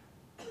deny.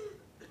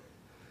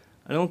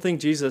 I don't think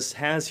Jesus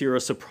has here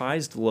a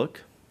surprised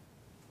look.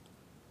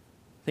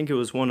 I think it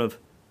was one of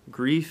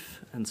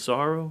grief and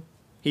sorrow.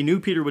 He knew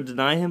Peter would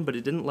deny him, but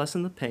it didn't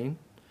lessen the pain.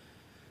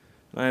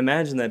 I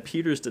imagine that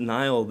Peter's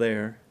denial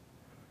there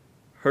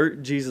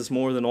hurt Jesus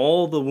more than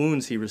all the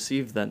wounds he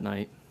received that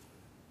night.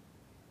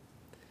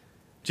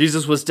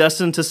 Jesus was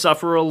destined to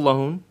suffer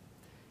alone.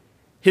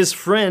 His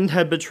friend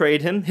had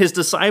betrayed him. His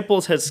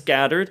disciples had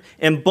scattered.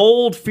 And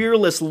bold,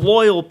 fearless,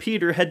 loyal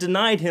Peter had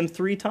denied him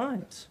 3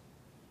 times.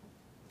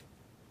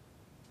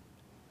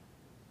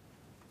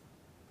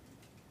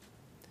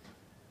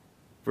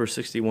 Verse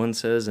 61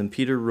 says, "And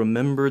Peter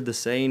remembered the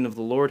saying of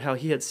the Lord, how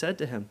he had said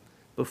to him,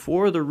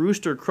 'Before the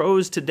rooster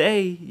crows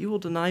today, you will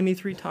deny me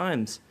 3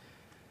 times.'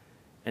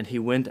 And he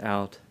went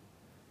out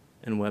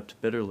and wept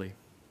bitterly."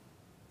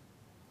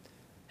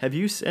 Have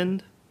you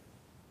sinned?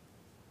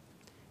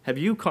 Have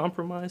you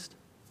compromised?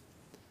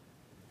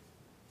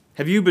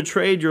 Have you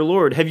betrayed your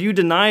Lord? Have you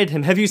denied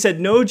him? Have you said,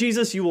 "No,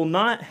 Jesus, you will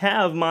not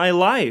have my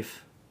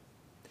life"?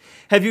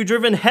 Have you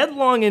driven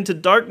headlong into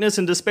darkness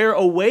and despair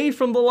away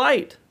from the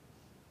light?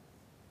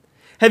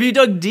 Have you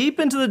dug deep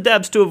into the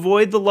depths to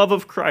avoid the love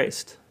of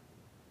Christ?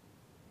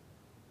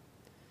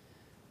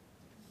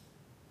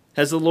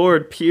 Has the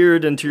Lord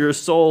peered into your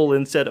soul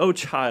and said, "Oh,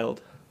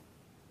 child,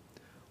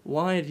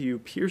 why do you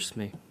pierce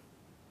me"?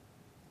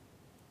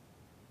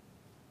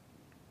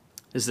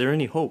 Is there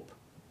any hope?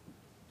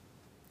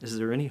 Is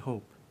there any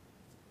hope?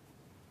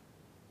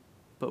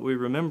 But we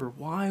remember,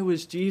 why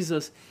was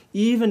Jesus,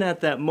 even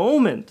at that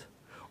moment,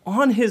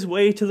 on his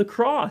way to the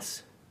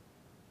cross?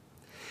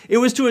 It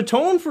was to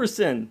atone for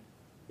sin.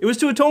 It was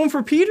to atone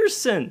for Peter's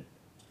sin.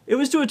 It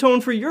was to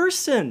atone for your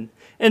sin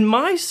and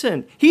my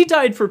sin. He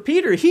died for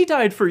Peter. He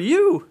died for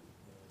you.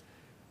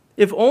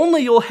 If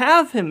only you'll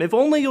have him. If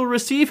only you'll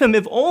receive him.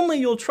 If only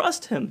you'll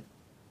trust him.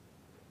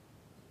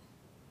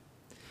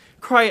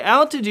 Cry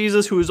out to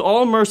Jesus, who is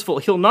all merciful.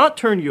 He'll not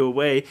turn you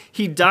away.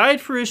 He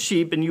died for his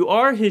sheep, and you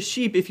are his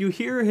sheep if you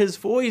hear his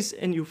voice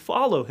and you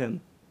follow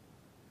him.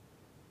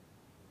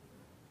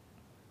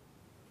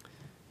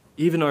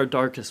 Even our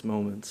darkest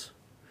moments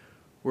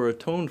were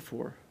atoned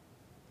for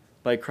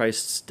by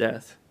Christ's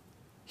death.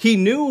 He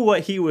knew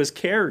what he was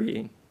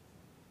carrying.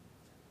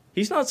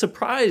 He's not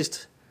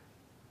surprised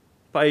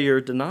by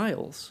your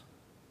denials.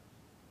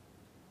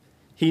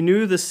 He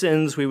knew the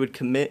sins we would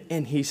commit,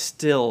 and he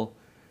still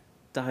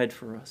died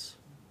for us.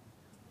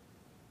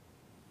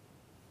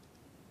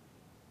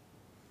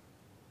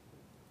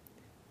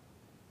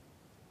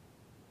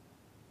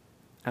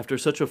 After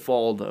such a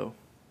fall, though,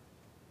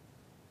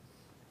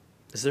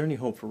 is there any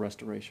hope for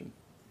restoration?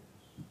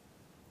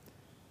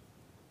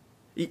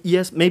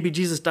 Yes, maybe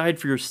Jesus died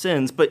for your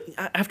sins, but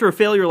after a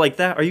failure like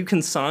that, are you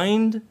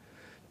consigned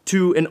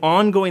to an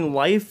ongoing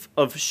life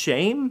of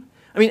shame?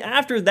 I mean,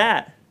 after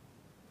that,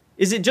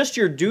 is it just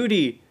your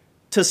duty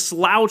to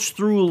slouch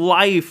through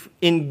life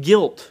in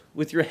guilt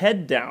with your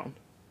head down?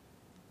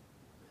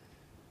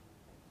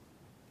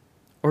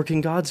 Or can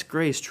God's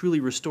grace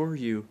truly restore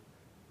you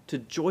to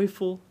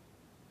joyful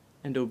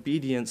and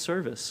obedient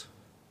service?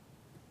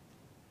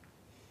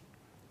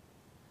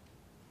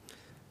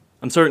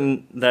 I'm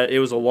certain that it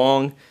was a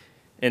long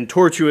and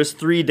tortuous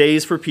 3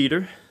 days for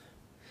Peter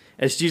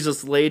as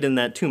Jesus laid in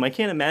that tomb. I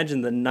can't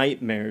imagine the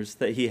nightmares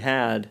that he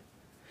had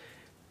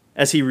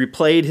as he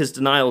replayed his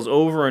denials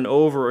over and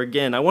over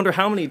again. I wonder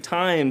how many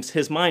times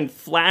his mind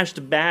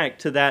flashed back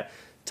to that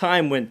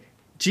time when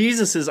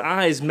Jesus'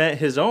 eyes met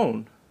his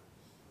own.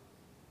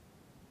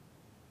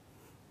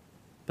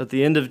 But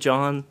the end of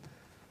John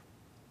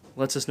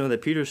lets us know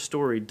that Peter's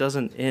story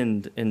doesn't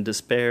end in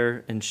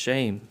despair and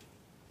shame.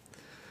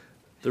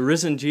 The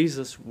risen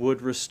Jesus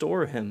would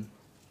restore him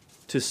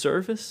to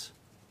service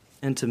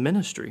and to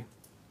ministry.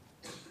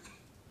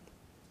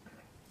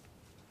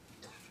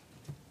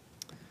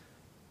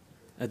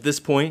 At this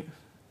point,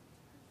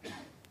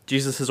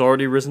 Jesus has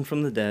already risen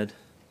from the dead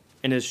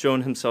and has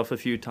shown himself a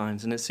few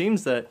times. And it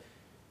seems that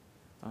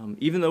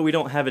even though we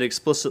don't have it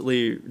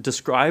explicitly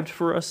described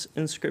for us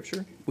in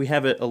Scripture, we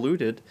have it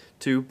alluded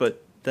to,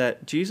 but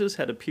that Jesus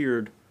had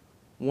appeared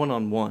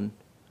one-on-one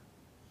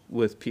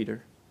with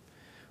Peter.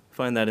 We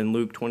find that in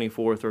Luke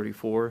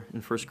 24:34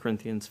 and 1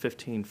 Corinthians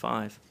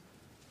 15:5.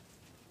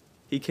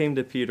 He came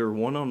to Peter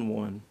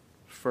one-on-one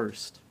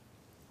first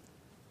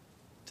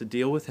to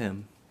deal with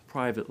him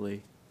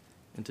privately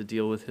and to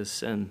deal with his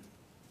sin.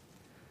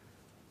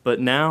 But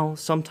now,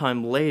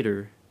 sometime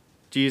later,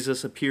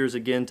 Jesus appears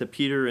again to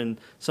Peter and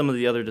some of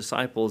the other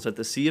disciples at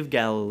the Sea of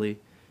Galilee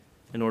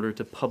in order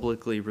to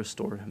publicly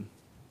restore him.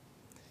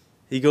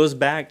 He goes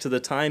back to the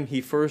time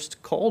he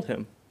first called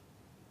him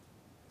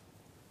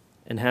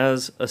and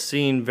has a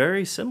scene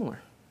very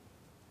similar.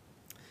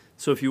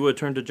 So if you would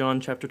turn to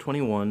John chapter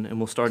 21, and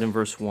we'll start in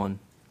verse 1.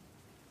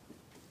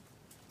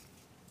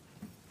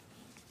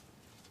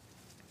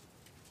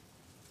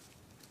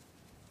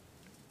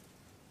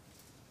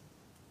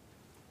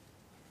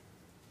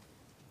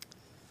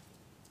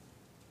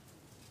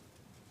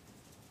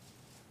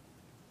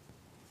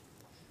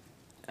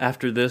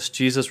 After this,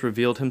 Jesus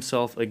revealed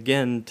himself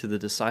again to the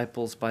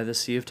disciples by the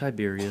Sea of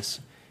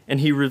Tiberias, and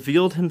he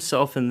revealed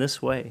himself in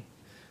this way.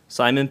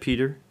 Simon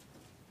Peter,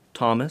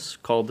 Thomas,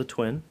 called the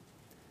twin,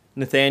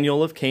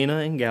 Nathanael of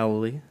Cana in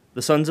Galilee,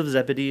 the sons of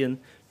Zebedee, and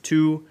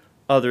 2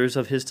 others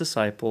of his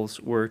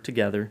disciples were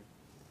together.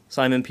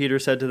 Simon Peter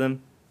said to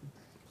them,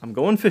 "I'm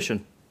going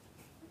fishing."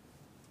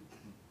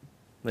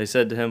 They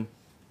said to him,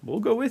 "We'll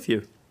go with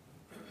you."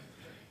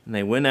 And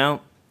they went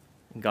out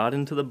and got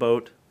into the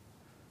boat,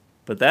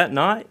 but that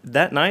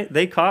night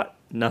they caught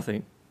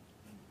nothing.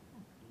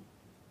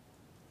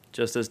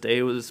 Just as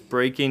day was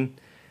breaking,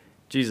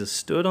 Jesus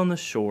stood on the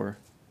shore,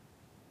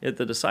 yet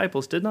the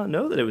disciples did not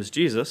know that it was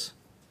Jesus.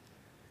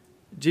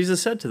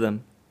 Jesus said to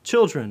them,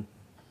 "Children,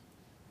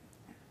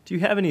 do you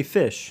have any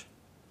fish?"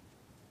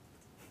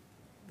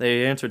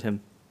 They answered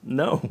him,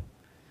 "No."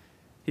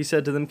 He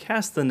said to them,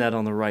 "Cast the net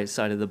on the right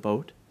side of the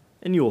boat,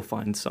 and you will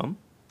find some."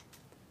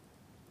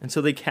 And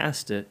so they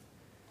cast it,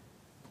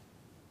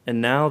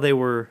 and now they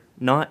were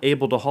not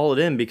able to haul it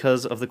in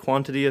because of the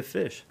quantity of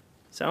fish.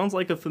 Sounds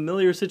like a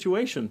familiar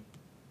situation.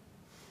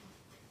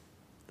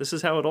 This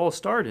is how it all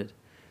started.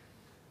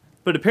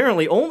 But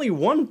apparently only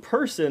one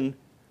person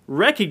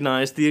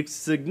recognized the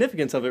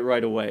significance of it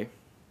right away.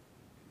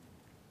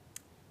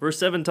 Verse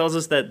 7 tells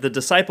us that the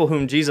disciple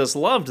whom Jesus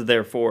loved,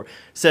 therefore,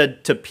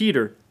 said to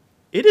Peter,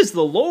 "It is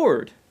the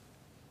Lord."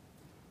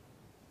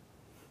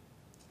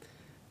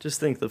 Just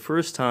think, the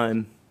first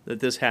time that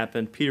this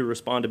happened, Peter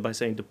responded by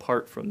saying,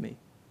 "Depart from me.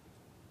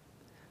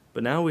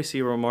 But now we see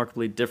a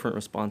remarkably different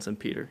response in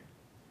Peter.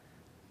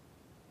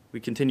 We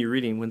continue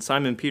reading. When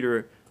Simon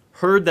Peter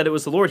heard that it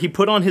was the Lord, he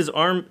put on his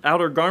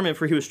outer garment,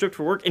 for he was stripped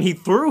for work, and he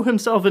threw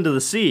himself into the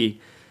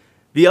sea.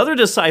 The other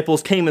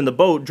disciples came in the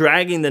boat,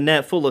 dragging the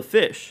net full of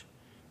fish,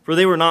 for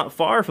they were not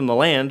far from the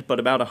land, but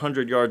about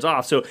 100 yards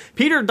off. So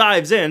Peter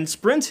dives in,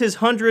 sprints his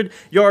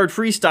 100-yard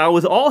freestyle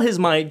with all his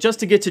might just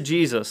to get to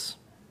Jesus.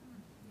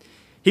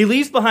 He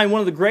leaves behind one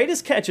of the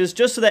greatest catches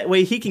just so that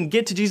way he can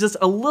get to Jesus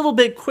a little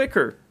bit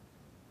quicker.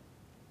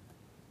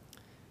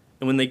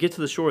 And when they get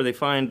to the shore, they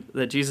find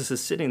that Jesus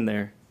is sitting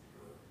there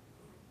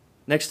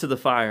next to the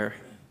fire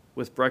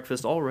with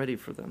breakfast all ready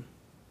for them.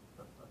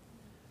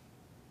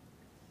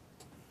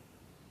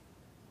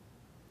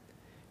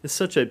 It's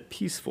such a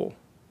peaceful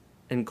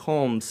and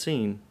calm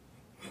scene,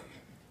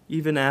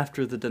 even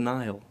after the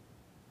denial.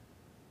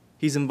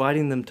 He's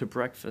inviting them to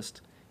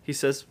breakfast. He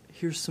says,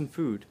 here's some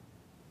food.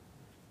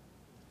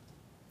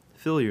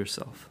 Fill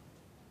yourself.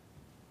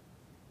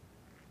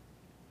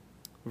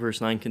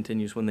 Verse 9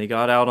 continues, when they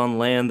got out on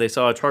land, they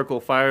saw a charcoal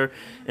fire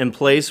in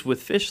place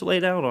with fish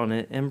laid out on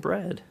it and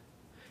bread.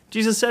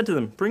 Jesus said to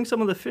them, bring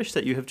some of the fish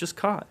that you have just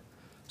caught.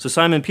 So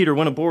Simon Peter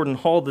went aboard and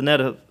hauled the net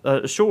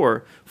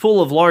ashore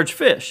full of large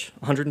fish,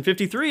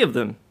 153 of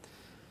them.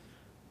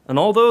 And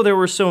although there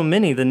were so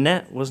many, the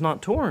net was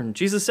not torn.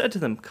 Jesus said to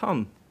them,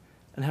 come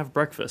and have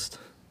breakfast.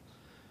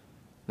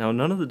 Now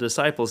none of the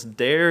disciples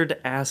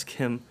dared ask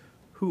him,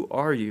 who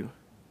are you?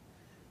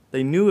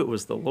 They knew it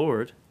was the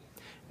Lord.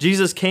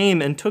 Jesus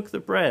came and took the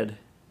bread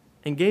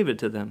and gave it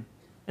to them,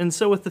 and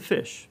so with the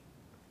fish.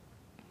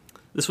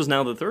 This was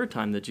now the third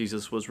time that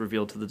Jesus was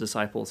revealed to the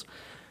disciples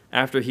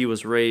after he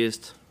was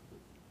raised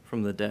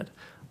from the dead.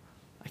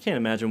 I can't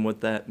imagine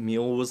what that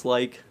meal was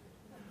like.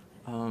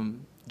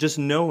 Just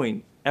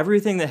knowing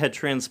everything that had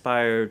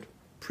transpired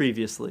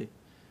previously.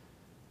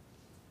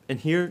 And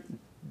here,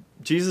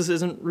 Jesus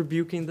isn't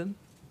rebuking them.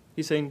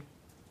 He's saying,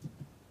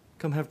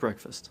 come have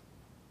breakfast.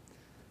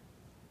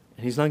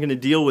 And he's not going to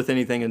deal with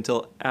anything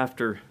until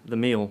after the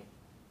meal.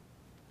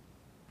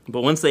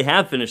 But once they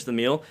have finished the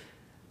meal,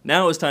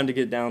 now it's time to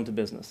get down to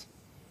business.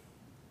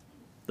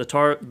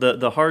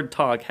 The hard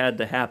talk had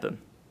to happen.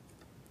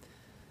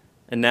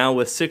 And now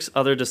with 6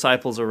 other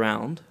disciples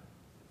around,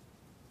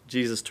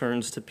 Jesus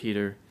turns to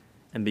Peter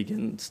and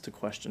begins to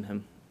question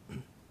him.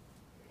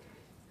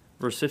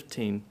 Verse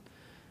 15,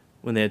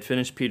 when they had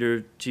finished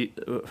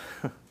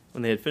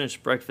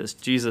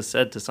breakfast, Jesus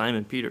said to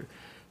Simon Peter,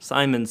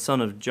 Simon,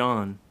 son of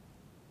John,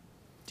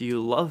 do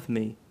you love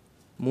me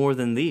more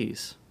than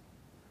these?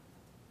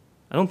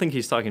 I don't think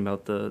he's talking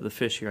about the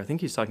fish here. I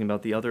think he's talking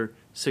about the other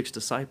 6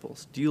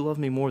 disciples. Do you love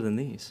me more than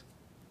these?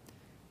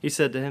 He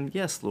said to him,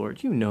 yes,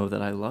 Lord, you know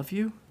that I love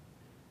you.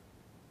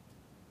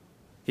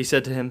 He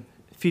said to him,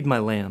 feed my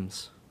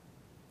lambs.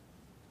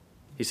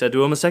 He said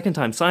to him a second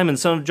time, Simon,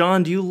 son of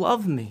John, do you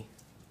love me?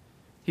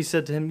 He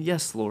said to him,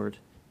 yes, Lord,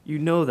 you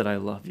know that I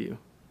love you.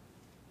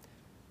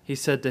 He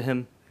said to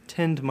him,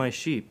 tend my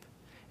sheep.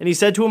 And he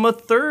said to him a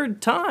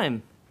third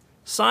time,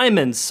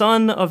 Simon,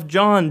 son of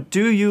John,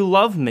 do you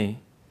love me?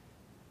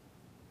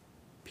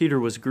 Peter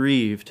was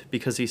grieved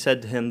because he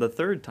said to him the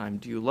third time,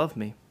 do you love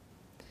me?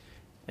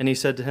 And he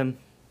said to him,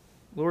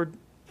 Lord,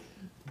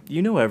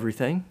 you know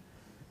everything.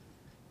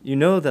 You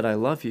know that I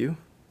love you.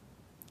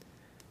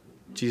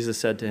 Jesus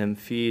said to him,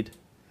 feed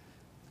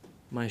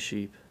my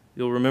sheep.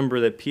 You'll remember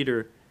that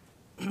Peter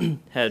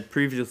had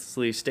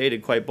previously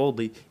stated quite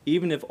boldly,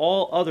 even if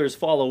all others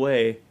fall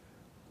away,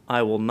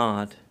 I will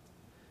not.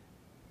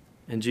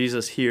 And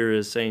Jesus here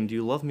is saying, do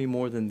you love me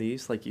more than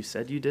these, like you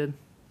said you did?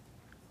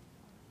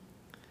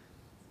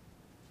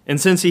 And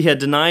since he had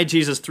denied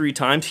Jesus 3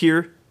 times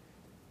here,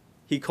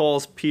 he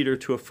calls Peter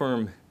to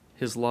affirm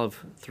his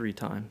love 3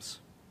 times.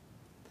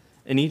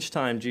 And each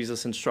time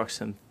Jesus instructs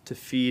him to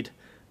feed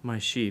my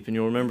sheep. And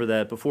you'll remember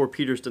that before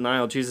Peter's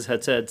denial, Jesus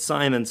had said,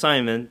 Simon,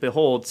 Simon,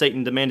 behold,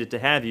 Satan demanded to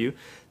have you,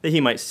 that he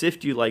might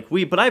sift you like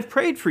wheat. But I've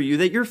prayed for you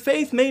that your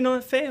faith may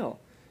not fail.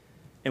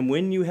 And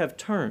when you have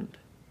turned,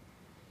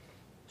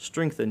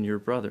 strengthen your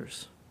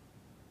brothers.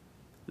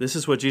 This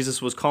is what Jesus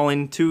was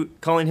calling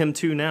him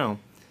to now.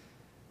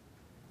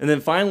 And then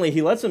finally,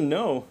 he lets him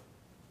know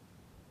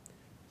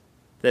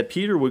that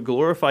Peter would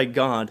glorify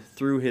God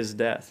through his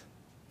death.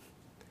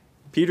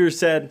 Peter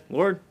said,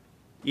 Lord,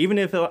 even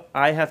if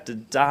I have to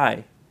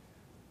die,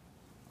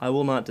 I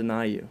will not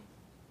deny you.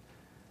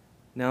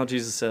 Now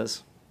Jesus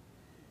says,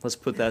 let's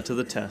put that to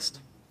the test.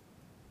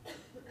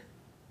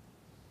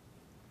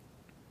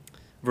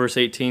 Verse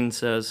 18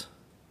 says,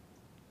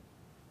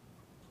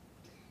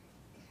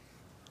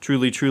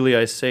 truly, truly,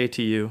 I say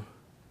to you,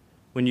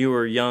 when you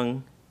were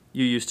young,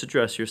 you used to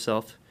dress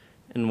yourself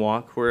and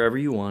walk wherever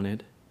you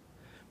wanted.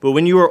 But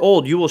when you are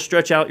old, you will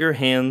stretch out your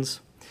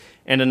hands,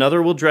 and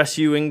another will dress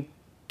you and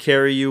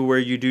carry you where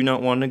you do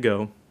not want to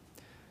go.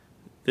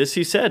 This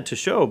he said to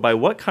show by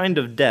what kind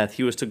of death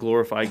he was to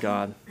glorify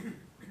God.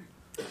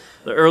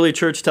 The early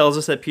church tells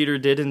us that Peter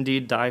did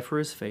indeed die for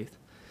his faith,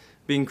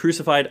 being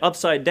crucified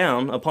upside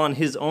down upon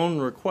his own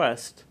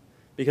request,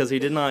 because he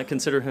did not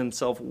consider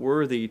himself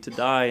worthy to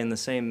die in the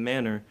same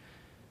manner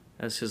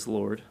as his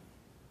Lord.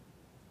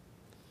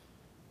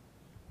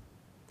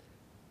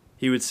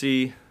 He would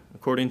see,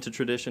 according to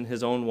tradition,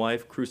 his own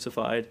wife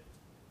crucified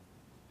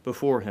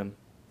before him,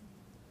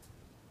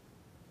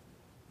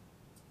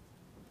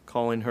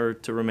 calling her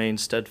to remain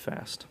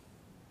steadfast.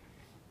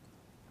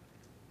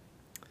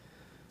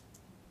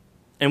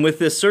 And with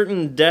this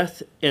certain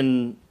death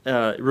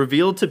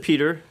revealed to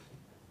Peter,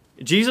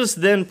 Jesus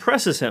then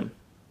presses him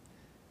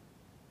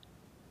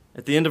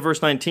at the end of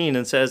verse 19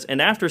 and says,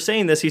 "And after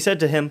saying this, he said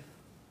to him,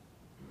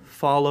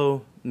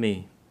 'Follow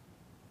me.'"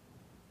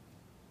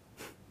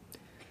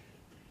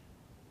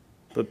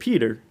 But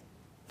Peter,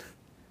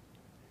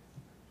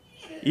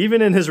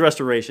 even in his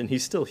restoration,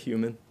 he's still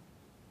human.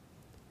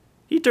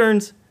 He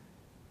turns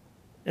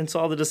and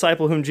saw the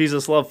disciple whom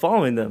Jesus loved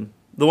following them,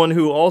 the one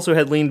who also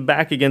had leaned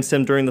back against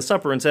him during the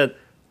supper and said,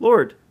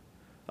 "Lord,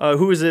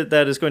 who is it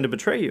that is going to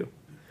betray you?"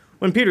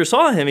 When Peter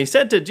saw him, he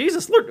said to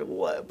Jesus, "Lord,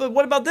 but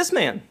what about this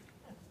man?"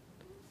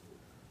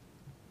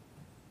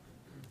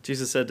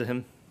 Jesus said to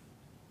him,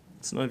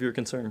 "It's none of your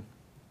concern.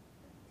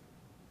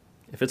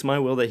 If it's my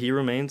will that he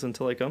remains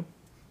until I come,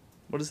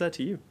 what is that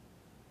to you?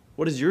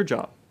 What is your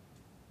job?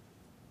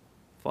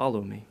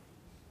 Follow me.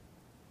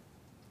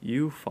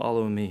 You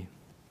follow me."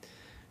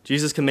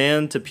 Jesus'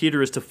 command to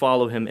Peter is to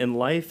follow him in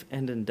life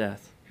and in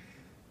death.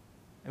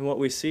 And what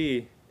we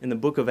see in the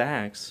book of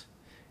Acts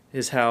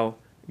is how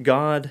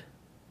God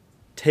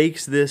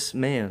takes this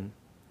man,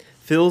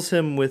 fills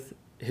him with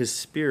his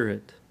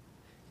Spirit,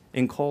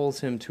 and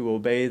calls him to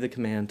obey the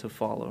command to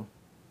follow.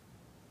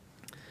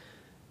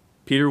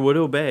 Peter would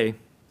obey,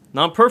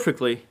 not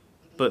perfectly,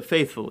 but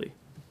faithfully,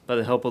 by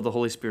the help of the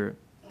Holy Spirit.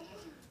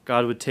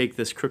 God would take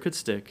this crooked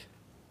stick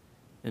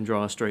and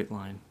draw a straight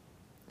line.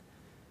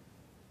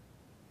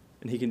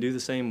 And he can do the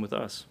same with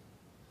us.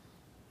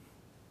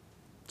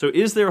 So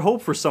is there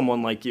hope for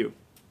someone like you?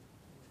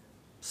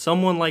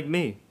 Someone like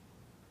me?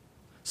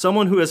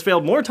 Someone who has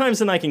failed more times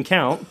than I can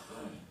count?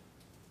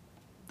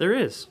 There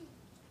is.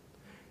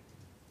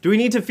 Do we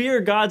need to fear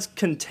God's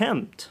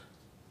contempt?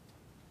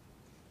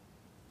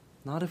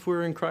 Not if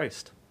we're in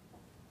Christ.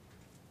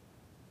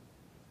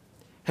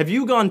 Have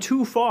you gone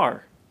too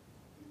far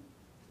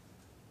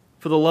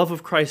for the love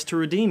of Christ to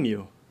redeem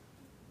you?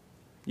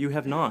 You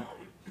have not.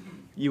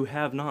 You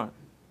have not.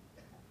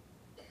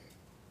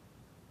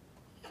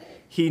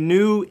 He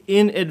knew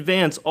in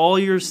advance all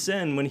your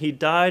sin when he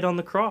died on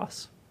the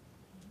cross.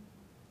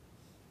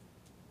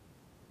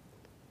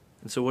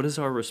 And so what is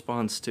our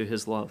response to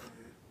his love?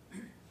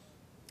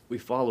 We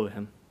follow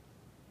him.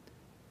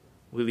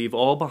 We leave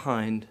all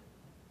behind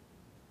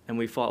and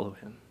we follow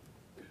him.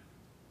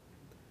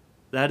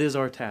 That is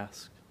our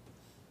task.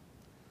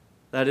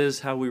 That is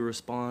how we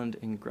respond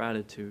in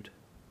gratitude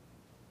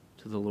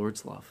to the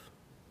Lord's love.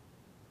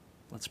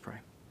 Let's pray.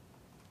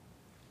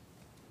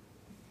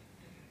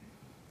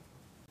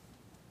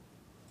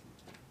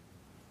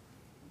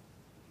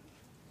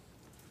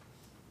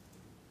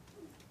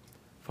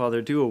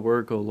 Father, do a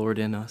work, O Lord,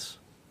 in us.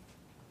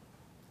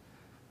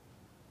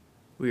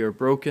 We are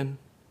broken,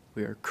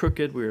 we are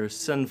crooked, we are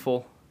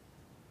sinful.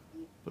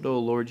 But, O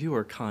Lord, you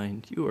are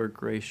kind, you are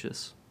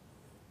gracious.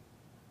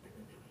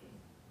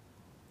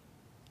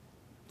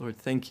 Lord,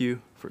 thank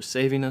you for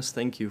saving us.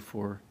 Thank you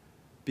for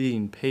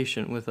being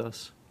patient with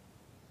us.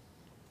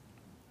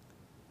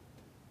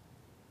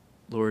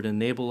 Lord,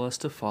 enable us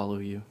to follow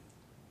you.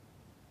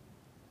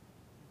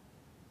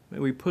 May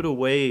we put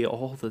away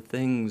all the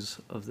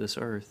things of this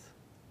earth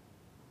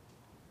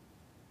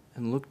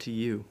and look to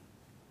you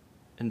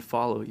and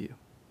follow you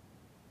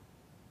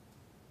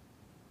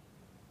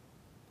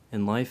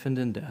in life and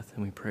in death.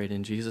 And we pray it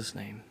in Jesus'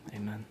 name.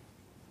 Amen.